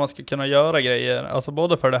 fattar du vad man skulle kunna göra grejer, alltså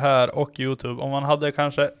både för det här och YouTube, om man hade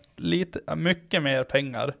kanske mycket mer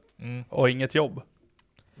pengar och inget jobb.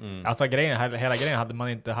 Alltså hela grejen, hade man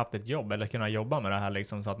inte haft ett jobb eller kunnat jobba med det här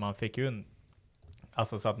liksom, så att man fick ju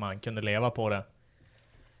alltså så att man kunde leva på det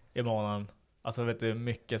i månaden. Alltså vet du,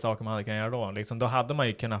 mycket saker man hade kunnat göra då. Liksom, då hade man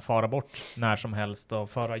ju kunnat fara bort när som helst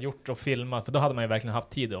och gjort och filma. För då hade man ju verkligen haft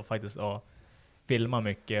tid och faktiskt att filma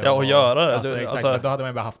mycket. Ja, och göra det. Alltså, exakt, då hade man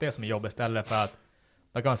ju bara haft det som jobb istället för att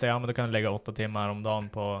då kan man säga, ja men då kan du lägga 8 timmar om dagen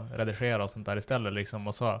på att redigera och sånt där istället liksom.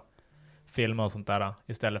 Och så filma och sånt där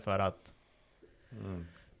istället för att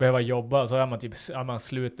behöva jobba. Så är man typ, man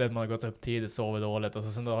slutet, man har gått upp tidigt, sovit dåligt och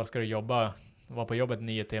så sen då ska du jobba, vara på jobbet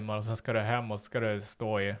 9 timmar och sen ska du hem och så ska du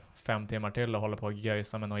stå i 5 timmar till och hålla på och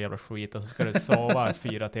göjsa med någon jävla skit och så ska du sova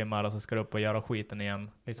 4 timmar och så ska du upp och göra skiten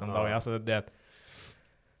igen liksom. Ja. Alltså det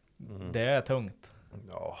är tungt.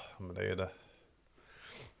 Ja, men det är ju det.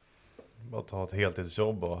 Bara ta ett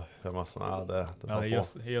heltidsjobb och göra massa det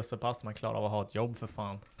är just så pass man klarar av att ha ett jobb för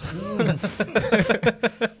fan.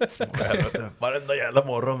 Varenda jävla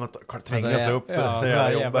morgon att tvinga sig upp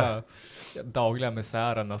dagliga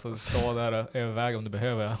misären, alltså stå där och överväga om du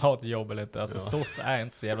behöver ha ett jobb eller inte. Alltså så är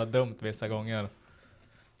inte så jävla dumt vissa gånger.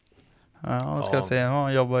 Ja, då ska jag se.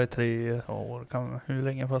 Man jobbar i 3 år. Hur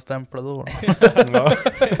länge får jag stämpla då?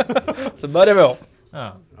 Så börjar vi om.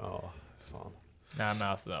 Ja, fan. Nej men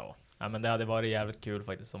alltså ja, men det hade varit jävligt kul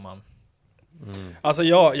faktiskt om man... Alltså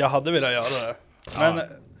jag hade velat göra det. Men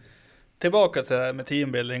tillbaka till det här med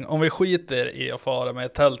teambuilding. Om vi skiter i att fara med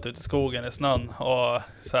ett tält ut i skogen i snön och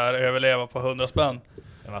så här överleva på 100 spänn.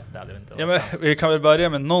 Ja, men vi kan väl börja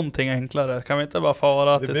med någonting enklare. Kan vi inte bara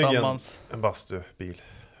fara tillsammans? En bastubil.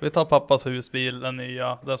 Vi tar pappas husbil, den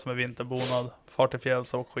nya, den som är vinterbonad. Far till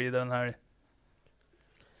fjälls och skidor den här.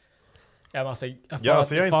 Ja, alltså, jag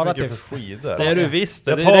är inte så mycket för skidor. Det är du visst.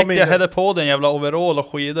 Det räckte jag hade på den jävla overall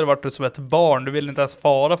och skidor vart du som ett barn. Du ville inte ens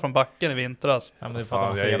fara från backen i vintras. Ja, men det är för att han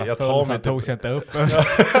var så jävla full så han tog sig inte upp.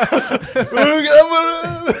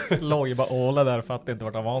 Låg ju bara åla där för att det inte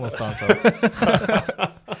vart han var någonstans.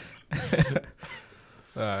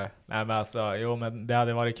 Nej men alltså, jo men det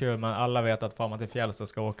hade varit kul, men alla vet att fan man till fjälls så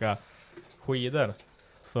ska åka skidor.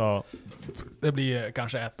 Så det blir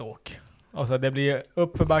kanske ett åk. Och så det blir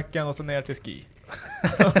upp för backen och så ner till ski.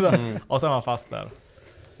 Och så är man fast där.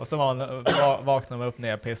 Och så vaknar man upp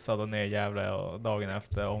ner pissad och ner jävla och dagen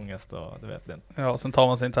efter ångest och du vet inte. Ja, sen tar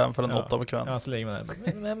man sig inte hem förrän 8 på kvällen. Ja, så ligger man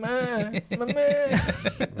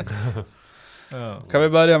där. Kan vi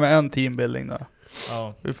börja med en teambuilding då?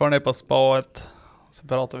 Ja. Vi får ner på spaet. Så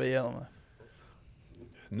pratar vi igenom det.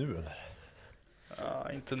 Nu eller?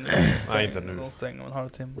 Ja, inte nu. Nej, inte nu. De stänger om en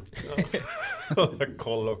halvtimme.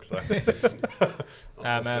 Kolla också.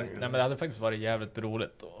 nej men det hade faktiskt varit jävligt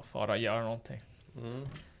roligt att fara och göra någonting.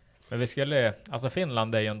 Men vi skulle, alltså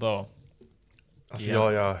Finland är ju ändå... Alltså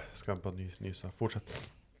jag ska bara nysa.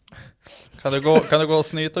 Fortsätt. Kan du gå och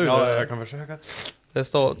snyta ur det? Ja, jag kan försöka. Det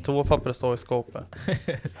står, toapapper står i skåpet.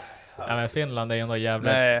 Nej men Finland är ju ändå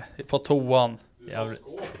jävligt... Nej, på toan. Jävligt...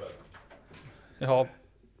 Ja.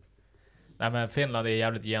 Nej men Finland är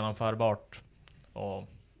jävligt genomförbart och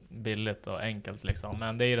billigt och enkelt liksom.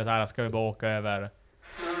 Men det är ju det här, ska vi bara åka över...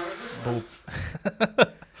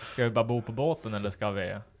 Ska vi bara bo på båten eller ska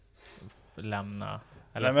vi lämna?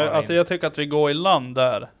 Eller nej, men alltså jag tycker att vi går i land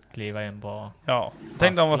där. Kliva in på... Ja,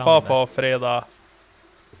 tänk om vi far på fredag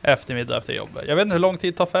eftermiddag efter jobbet. Jag vet inte hur lång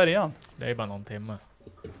tid tar färjan. Det är bara någon timme.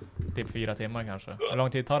 Typ 4 timmar kanske. Hur lång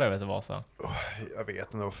tid tar det över till Vasa? Jag vet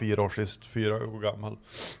inte, det var 4 år sist. 4 år gammal.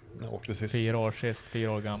 Jag åkte sist. 4 år sist,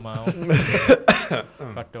 4 år gammal.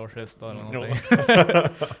 40 år sist eller någonting.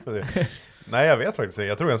 Nej, jag vet faktiskt inte.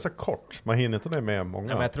 Jag tror det är ganska kort. Man hinner inte det med många.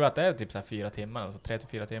 Ja, men jag tror att det är typ så här 4 timmar. Alltså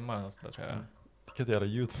 3-4 timmar. Så där, tror jag. Vilket jävla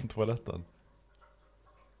ljud från toaletten.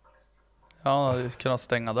 Ja, du kunde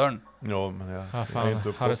stänga dörren. Ja, men jag fan, är inte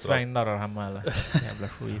så har du svängdörrar hemma eller? Jävla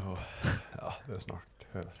skit. Ja, det är snart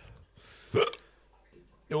över.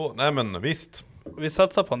 Jo, nej men visst. Vi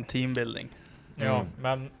satsar på en teambuilding. Ja,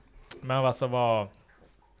 men alltså vad...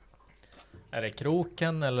 Är det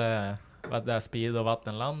kroken eller vad det är Speed och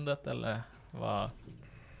vattenlandet eller vad?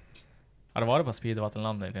 Har det varit på Speed och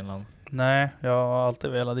vattenlandet i Finland? Nej, jag har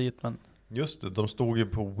alltid velat dit men... Just det, de stod ju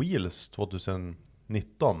på Wheels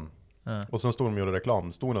 2019. Ja. Och sen stod de och gjorde reklam.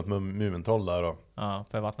 Det stod något med Mumintroll där och... Ja,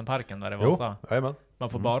 för vattenparken där det var så. Jajamän. Man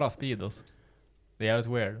får bara Speedos. Det är jävligt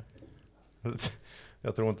weird.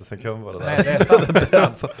 Jag tror inte sekund var det där. Nej, det är sant. Det är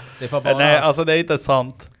sant. Det får bara... Nej, alltså det är inte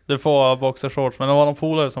sant. Du får boxershorts, men det var någon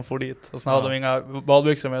polare som får dit. Och sen hade de inga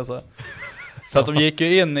badbyxor med sig. Så att de gick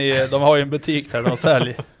ju in i, de har ju en butik där de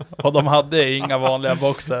säljer. Och de hade inga vanliga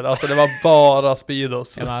boxer. Alltså det var bara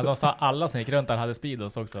Speedos. Ja, men de sa alla som gick runt där hade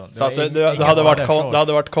Speedos också. Så att det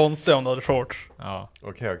hade varit konstigt om du hade shorts. Ja.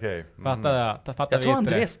 Okej. Fattar jag tror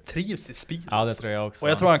Andreas trivs i Speedos. Ja, det tror jag också.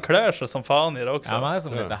 Och jag tror han klär sig som fan i det också. Ja, man är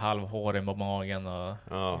som lite halvhårig på magen och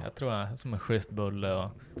jag tror han är som en schysst bulle och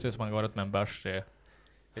ser ut som man går ut med en börs i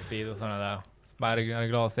Speedos och sådana där. Är det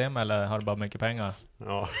glasem eller har du bara mycket pengar?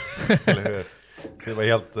 Ja, eller hur? Så det var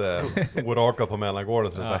helt oraka på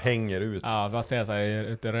mellangården så det så här hänger ut. Ja, man ser så här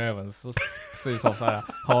ute i röven så ser det som så här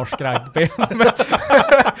harskragg-ben.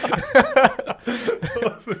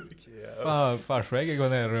 Farsväggen går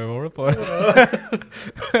ner i rövhålet på det.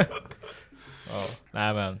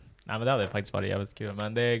 Nej men det hade faktiskt varit jävligt kul.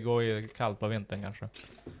 Men det går ju kallt på vintern kanske.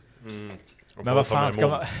 Men vad fan ska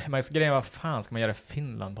vad fan ska man göra i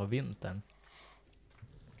Finland på vintern?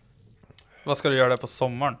 Vad ska du göra där på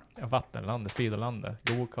sommaren? Vattenlandet, Speedolandet,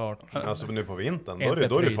 go-kart. Alltså nu på vintern, då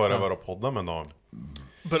är det för att vara och podda med någon.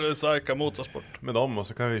 Berusarka motorsport. Med dem och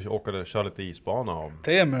så kan vi åka och köra lite isbana av.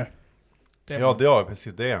 Temu. Ja, det är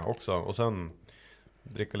precis det också. Och sen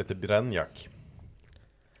dricka lite brännjack.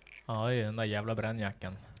 Ja, den där jävla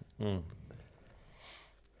brännjacken.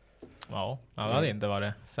 Ja, det hade inte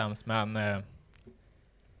varit sämst. Men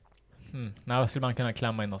när skulle man kunna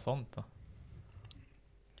klämma in något sånt då?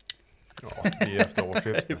 Ja, det är efter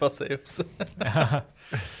årsskiftet. Det är bara säga upp sig. Nej,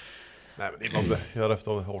 men det är bara att göra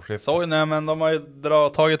efter årsskiftet. Så, nej, men de har ju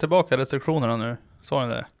tagit tillbaka restriktionerna nu. Såg ni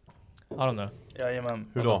det? Har de det?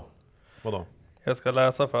 Jajamän. Hur då? Vadå? Jag ska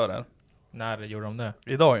läsa för er. När gjorde de det?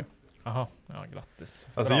 Idag. Jaha, ja, grattis.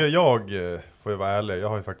 Alltså jag får ju vara ärlig, jag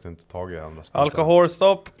har ju faktiskt inte tagit andra spel.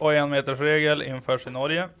 Alkoholstopp och 1 meters regel införs i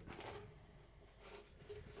Norge.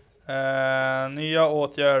 Nya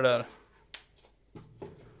åtgärder.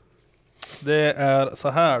 Det är så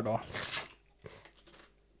här då.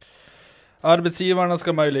 Arbetsgivarna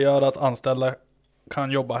ska möjliggöra att anställda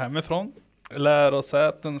kan jobba hemifrån.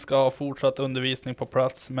 Lärosäten ska ha fortsatt undervisning på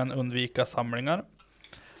plats men undvika samlingar.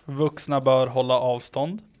 Vuxna bör hålla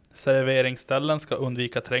avstånd. Serveringsställen ska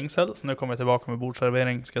undvika trängsel. Så nu kommer jag tillbaka med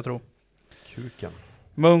bordservering, ska jag tro. Kuken.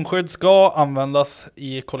 Munskydd ska användas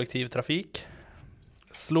i kollektivtrafik.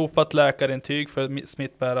 Slopat läkarintyg för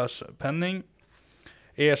smittbärarpenning.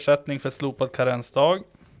 Ersättning för slopad karensdag.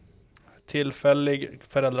 Tillfällig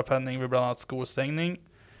föräldrapenning vid bland annat skolstängning.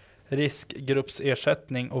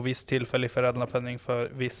 Riskgruppsersättning och viss tillfällig föräldrapenning för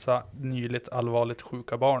vissa nyligt allvarligt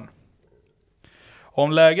sjuka barn.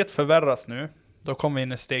 Om läget förvärras nu, då kommer vi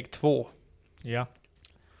in i steg 2. Ja.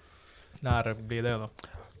 När blir det då?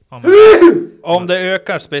 Om det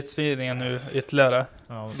ökar smittspridningen nu ytterligare,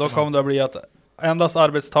 då kommer det att bli att endast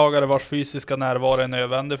arbetstagare vars fysiska närvaro är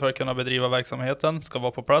nödvändig för att kunna bedriva verksamheten ska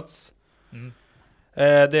vara på plats.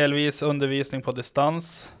 Delvis undervisning på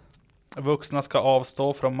distans. Vuxna ska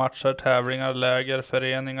avstå från matcher, tävlingar, läger.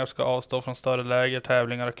 Föreningar ska avstå från större läger,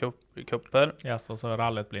 tävlingar och kupper. Ja, så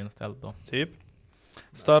rallet blir inställt då. Typ.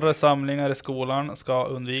 Större samlingar i skolan ska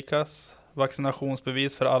undvikas.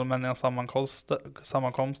 Vaccinationsbevis för allmänna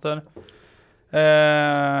sammankomster.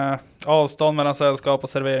 Avstånd mellan sällskap och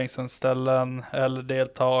serveringsställen eller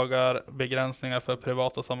deltagarbegränsningar för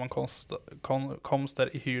privata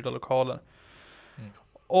sammankomster i hyrda lokaler.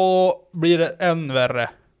 Och blir det än värre,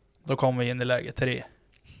 då kommer vi in i läge 3.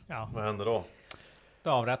 Ja. Vad händer då? Då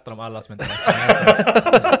avrättar de alla som inte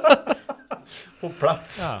vaccinerar. På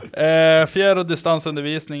plats. Ja. Fjärr- och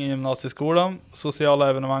distansundervisning i gymnasieskolan. Sociala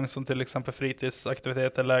evenemang som till exempel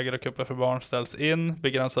fritidsaktiviteter, läger och kupper för barn ställs in.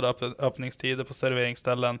 Begränsade öppningstider på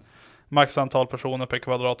serveringsställen. Max antal personer per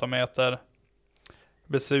kvadratmeter.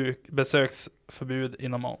 Besöksförbud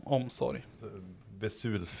inom omsorg.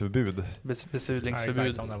 Besudsförbud. Besudlingsförbud.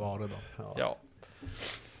 Exakt som det var då. Ja.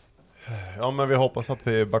 Ja, men vi hoppas att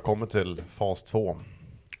vi bara kommer till fas 2.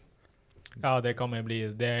 Ja, det kommer bli,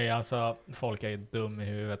 det är alltså, folk är ju dum i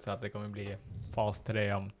huvudet så att det kommer bli fas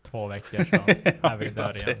 3 om 2 veckor så är vi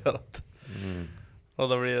där igen. Och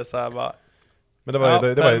då blir det så här bara. Men det var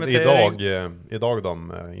idag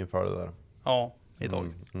de införde det där. Ja,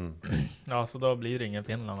 idag. Ja, så då blir det ingen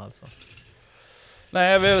Finland alltså.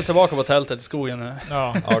 Nej, vi är väl tillbaka på tältet i skogen nu.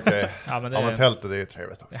 Ja. Okej. Ja, men tältet det är ju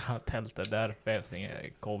trevligt. Ja, tältet, där behövs inget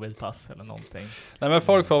covid-pass eller någonting. Nej, men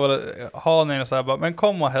folk får väl ha ner så här bara, men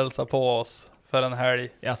kom och hälsa på oss för en helg.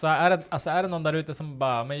 Ja, så är det någon där ute som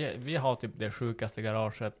bara, men vi har typ det sjukaste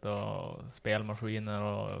garaget och spelmaskiner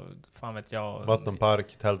och fan vet jag.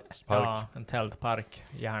 Vattenpark, tältpark. Ja, en tältpark,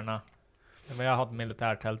 gärna. Men jag har ett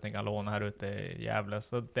militärtältning att låna här ute i Gävle,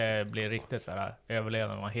 så det blir riktigt så här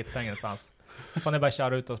överlevande. Man hittar ingenstans. Får ni bara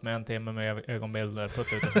köra ut oss med 1 timme med ögonbilder,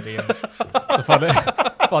 putta ut oss i bilen. Så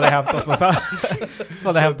får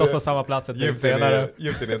det hämta oss på samma plats ett dygn senare.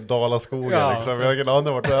 Djupt in i Dalaskogen Ja, liksom. Jag har ingen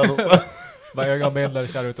aning vart det är. Bara ögonbilder,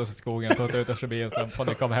 kör ut oss i skogen, putta ut oss i bilen, sen får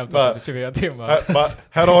ni komma hem till oss i 24 timmar.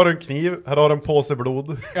 Här har du en kniv, här har du en påse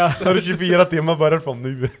blod. Ja. Här har du 24 timmar bara från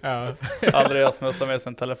nu. Ja. Andreas mössar med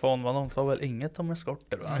sin telefon, men de sa väl inget om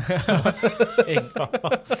eskorter, va?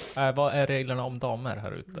 Vad är reglerna om damer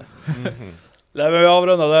här ute? Lär vi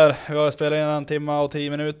avrunda där. Vi har spelat in 1 timme och 10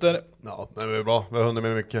 minuter. Ja, det är bra. Vi har hunnit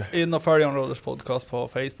med mycket. In och följ Onroaders podcast på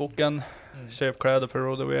Facebooken. Köp kläder på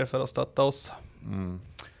Roadwear för att stötta oss.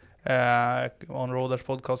 Onroaders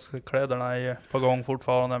podcast-kläderna är ju på gång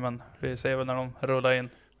fortfarande, men vi ser väl när de rullar in.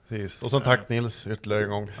 Precis. Och sen tack Nils ytterligare en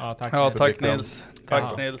gång. Ja, tack, tack Nils.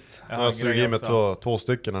 Tack Nils. Jag har sugit med 2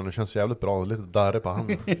 stycken och det känns jävligt bra. Lite darre på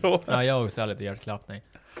handen. Ja, jag har också lite hjärtklappning.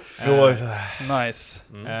 Nice.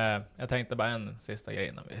 Jag tänkte bara en sista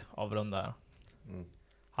grej när vi avrundar.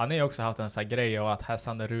 Han har ju också haft en sån här grej av att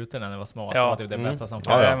hässande rutorna när det var små. Det var typ det bästa som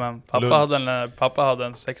fanns. Ja, men pappa hade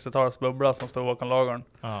en 60-tals bubbla som stod bakom lagren.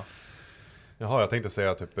 Ja. Jaha, jag tänkte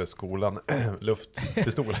säga typ skolan,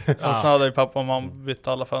 luftpistol. Och så hade ju pappa och mamma bytt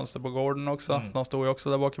alla fönster på gården också. De stod ju också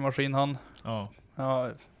där bak i maskinhamn. Ja,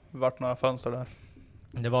 vart några fönster där.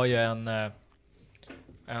 Det var ju en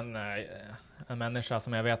människa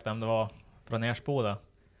som jag vet vem det var från Ersboda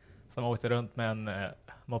som åkte runt med en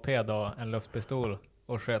moped och en luftpistol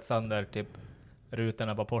och sköt sönder typ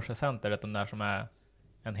rutorna på Porsche Center, de där som är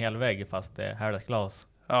en hel vägg fast det är härligt glas.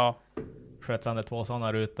 Ja. Sköt sönder 2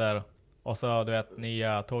 sådana rutor och så du vet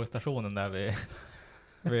nya tågstationen där vid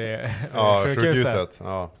sjukhuset.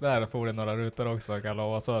 Ja. Där får det några rutor också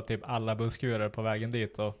och så typ alla busskurer på vägen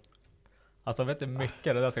dit och alltså vet du hur mycket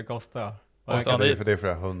det där ska kosta? Och det är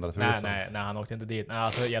flera 100 000. Nej, han åkte inte dit. Nej,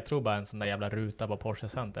 alltså, jag tror bara en sån där jävla ruta på Porsche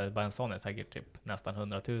Center, bara en sån är säkert typ nästan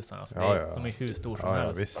 100 000. Alltså, de är hur stor som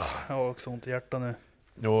helst. Visst. Jag har också ont i hjärtat nu.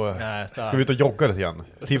 Jo, ska vi ut och jogga lite grann?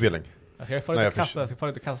 T-billing. Jag ska få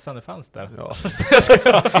lite kasta sönder fönster. Ja.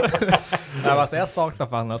 Nej, alltså jag saknar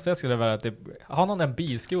fan. Alltså jag skulle vilja typ ha någon en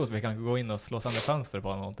bilskrot vi kan gå in och slå sönder fönster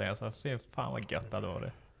på någonting. Alltså fan vad gött det var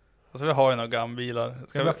det. Alltså vi har ju några gambilar.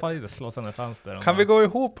 Ska vi fan inte slå sönder fönster? Kan vi gå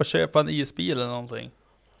ihop och köpa en isbil eller någonting?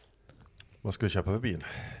 Vad ska vi köpa för bil?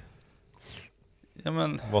 Ja,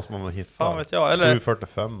 men vad ska man hitta? Fan vet jag. Eller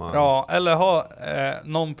 745. Ja, eller ha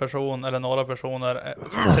någon person eller några personer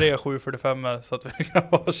 3 745 så att vi kan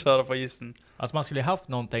bara köra på isen. Alltså man skulle haft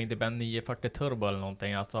någonting typ en 940 turbo eller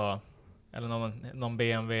någonting, alltså eller någon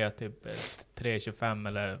BMW typ 325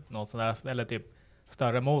 eller något sånt där, eller typ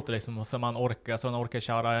större motor liksom, så man orkar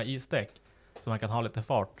köra isdäck så man kan ha lite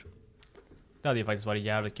fart. Det hade ju faktiskt varit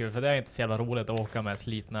jävligt kul, för det är inte så jävla roligt att åka med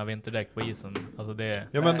slitna vinterdäck på isen. Alltså det,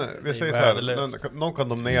 ja, men vi säger så här, någon kan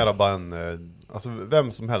donera bara en, alltså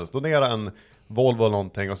vem som helst, donera en Volvo eller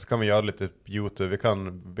någonting, och så kan vi göra lite YouTube,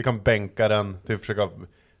 vi kan bänka den, typ försöka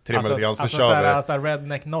trimma lite grann, så kör vi. Alltså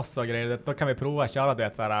redneck noss och grejer, då kan vi prova att köra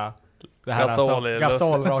det såhär, det här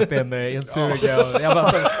gasol rakt in i en suge. Och jag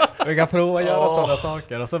bara, vi kan prova att göra sådana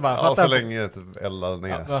saker. Och så bara så länge eldar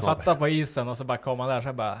ner. Man fattar på isen och så bara komma där,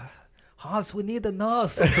 så bara Hans, we need a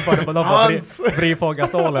nurse. Och så bara bry på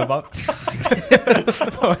gasolen. Bara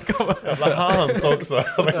jävla Hans också.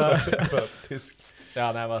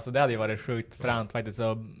 Ja, nej, alltså det hade ju varit sjukt fränt faktiskt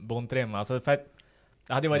att bondtrimma. Alltså för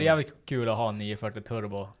det hade ju varit jävligt kul att ha 940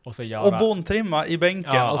 turbo och så göra... Och bondtrimma i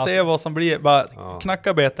bänken och se vad som blir. Bara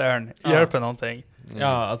knacka betärn, hjälper någonting. Ja,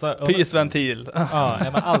 alltså... Pysventil. Ja,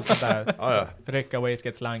 men allt sånt där. Rycka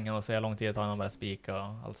wastegate-slangen och se hur lång tid det tar innan bara spika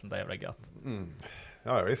och allt sånt där jävla gött.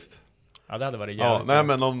 Ja, visst. Ja, det hade varit jävligt nej,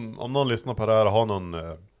 men om någon lyssnar på det här och har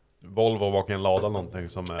någon Volvo bakom en lada eller någonting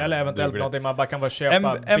som är... Eller eventuellt någonting man bara kan bara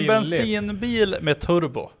köpa en bensinbil med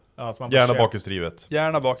turbo. Ja, gärna bakhjulsdrivet.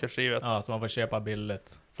 Gärna bakhjulsdrivet. Ja, så man får köpa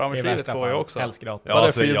billigt. Framhjulsdrivet går ju också. Helst gratis.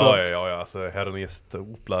 Ja, alltså heronist,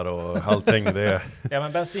 Oplar och allting det är... Ja,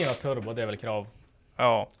 men bensin och turbo, det är väl krav.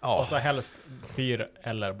 Ja. Och så helst 4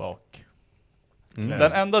 eller bak.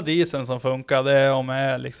 Den enda dieseln som funkar, det är om det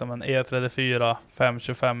är liksom en E34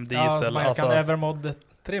 525 diesel. Ja, så man kan Evermod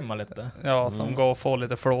trimma lite. Ja, som går och få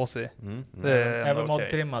lite flås i. Evermod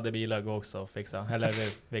trimmade bilar går också att fixa. Eller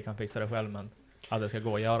vi kan fixa det själv, men det ska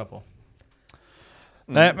gå att göra på.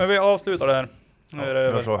 Nej, men vi avslutar det här. Nu är det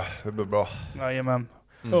över. Så, det blir bra. Jajamän.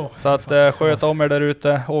 Så att sköt om er där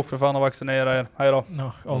ute. Åk för fan och vaccinera er. Hej då.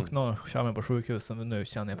 Och nu kör vi på sjukhuset. Nu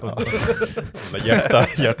känner jag på hjärtat.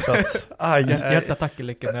 Hjärtattacken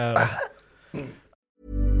lika nära.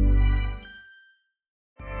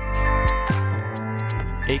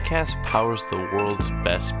 Acast powers the world's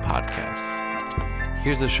best podcasts.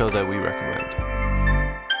 Here's a show that we recommend.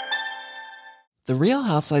 The Real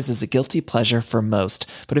Housewives is a guilty pleasure for most,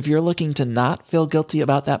 but if you're looking to not feel guilty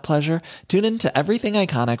about that pleasure, tune in to Everything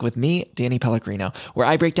Iconic with me, Danny Pellegrino, where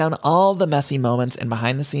I break down all the messy moments and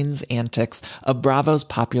behind-the-scenes antics of Bravo's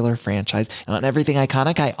popular franchise. And on Everything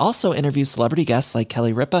Iconic, I also interview celebrity guests like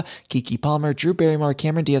Kelly Ripa, Keke Palmer, Drew Barrymore,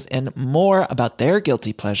 Cameron Diaz, and more about their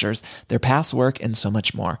guilty pleasures, their past work, and so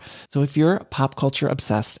much more. So if you're pop culture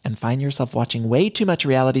obsessed and find yourself watching way too much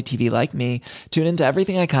reality TV like me, tune in to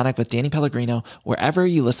Everything Iconic with Danny Pellegrino, wherever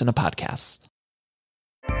you listen to podcasts.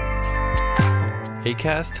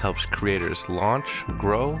 Acast helps creators launch,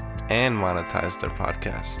 grow, and monetize their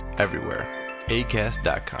podcasts everywhere.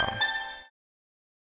 Acast.com.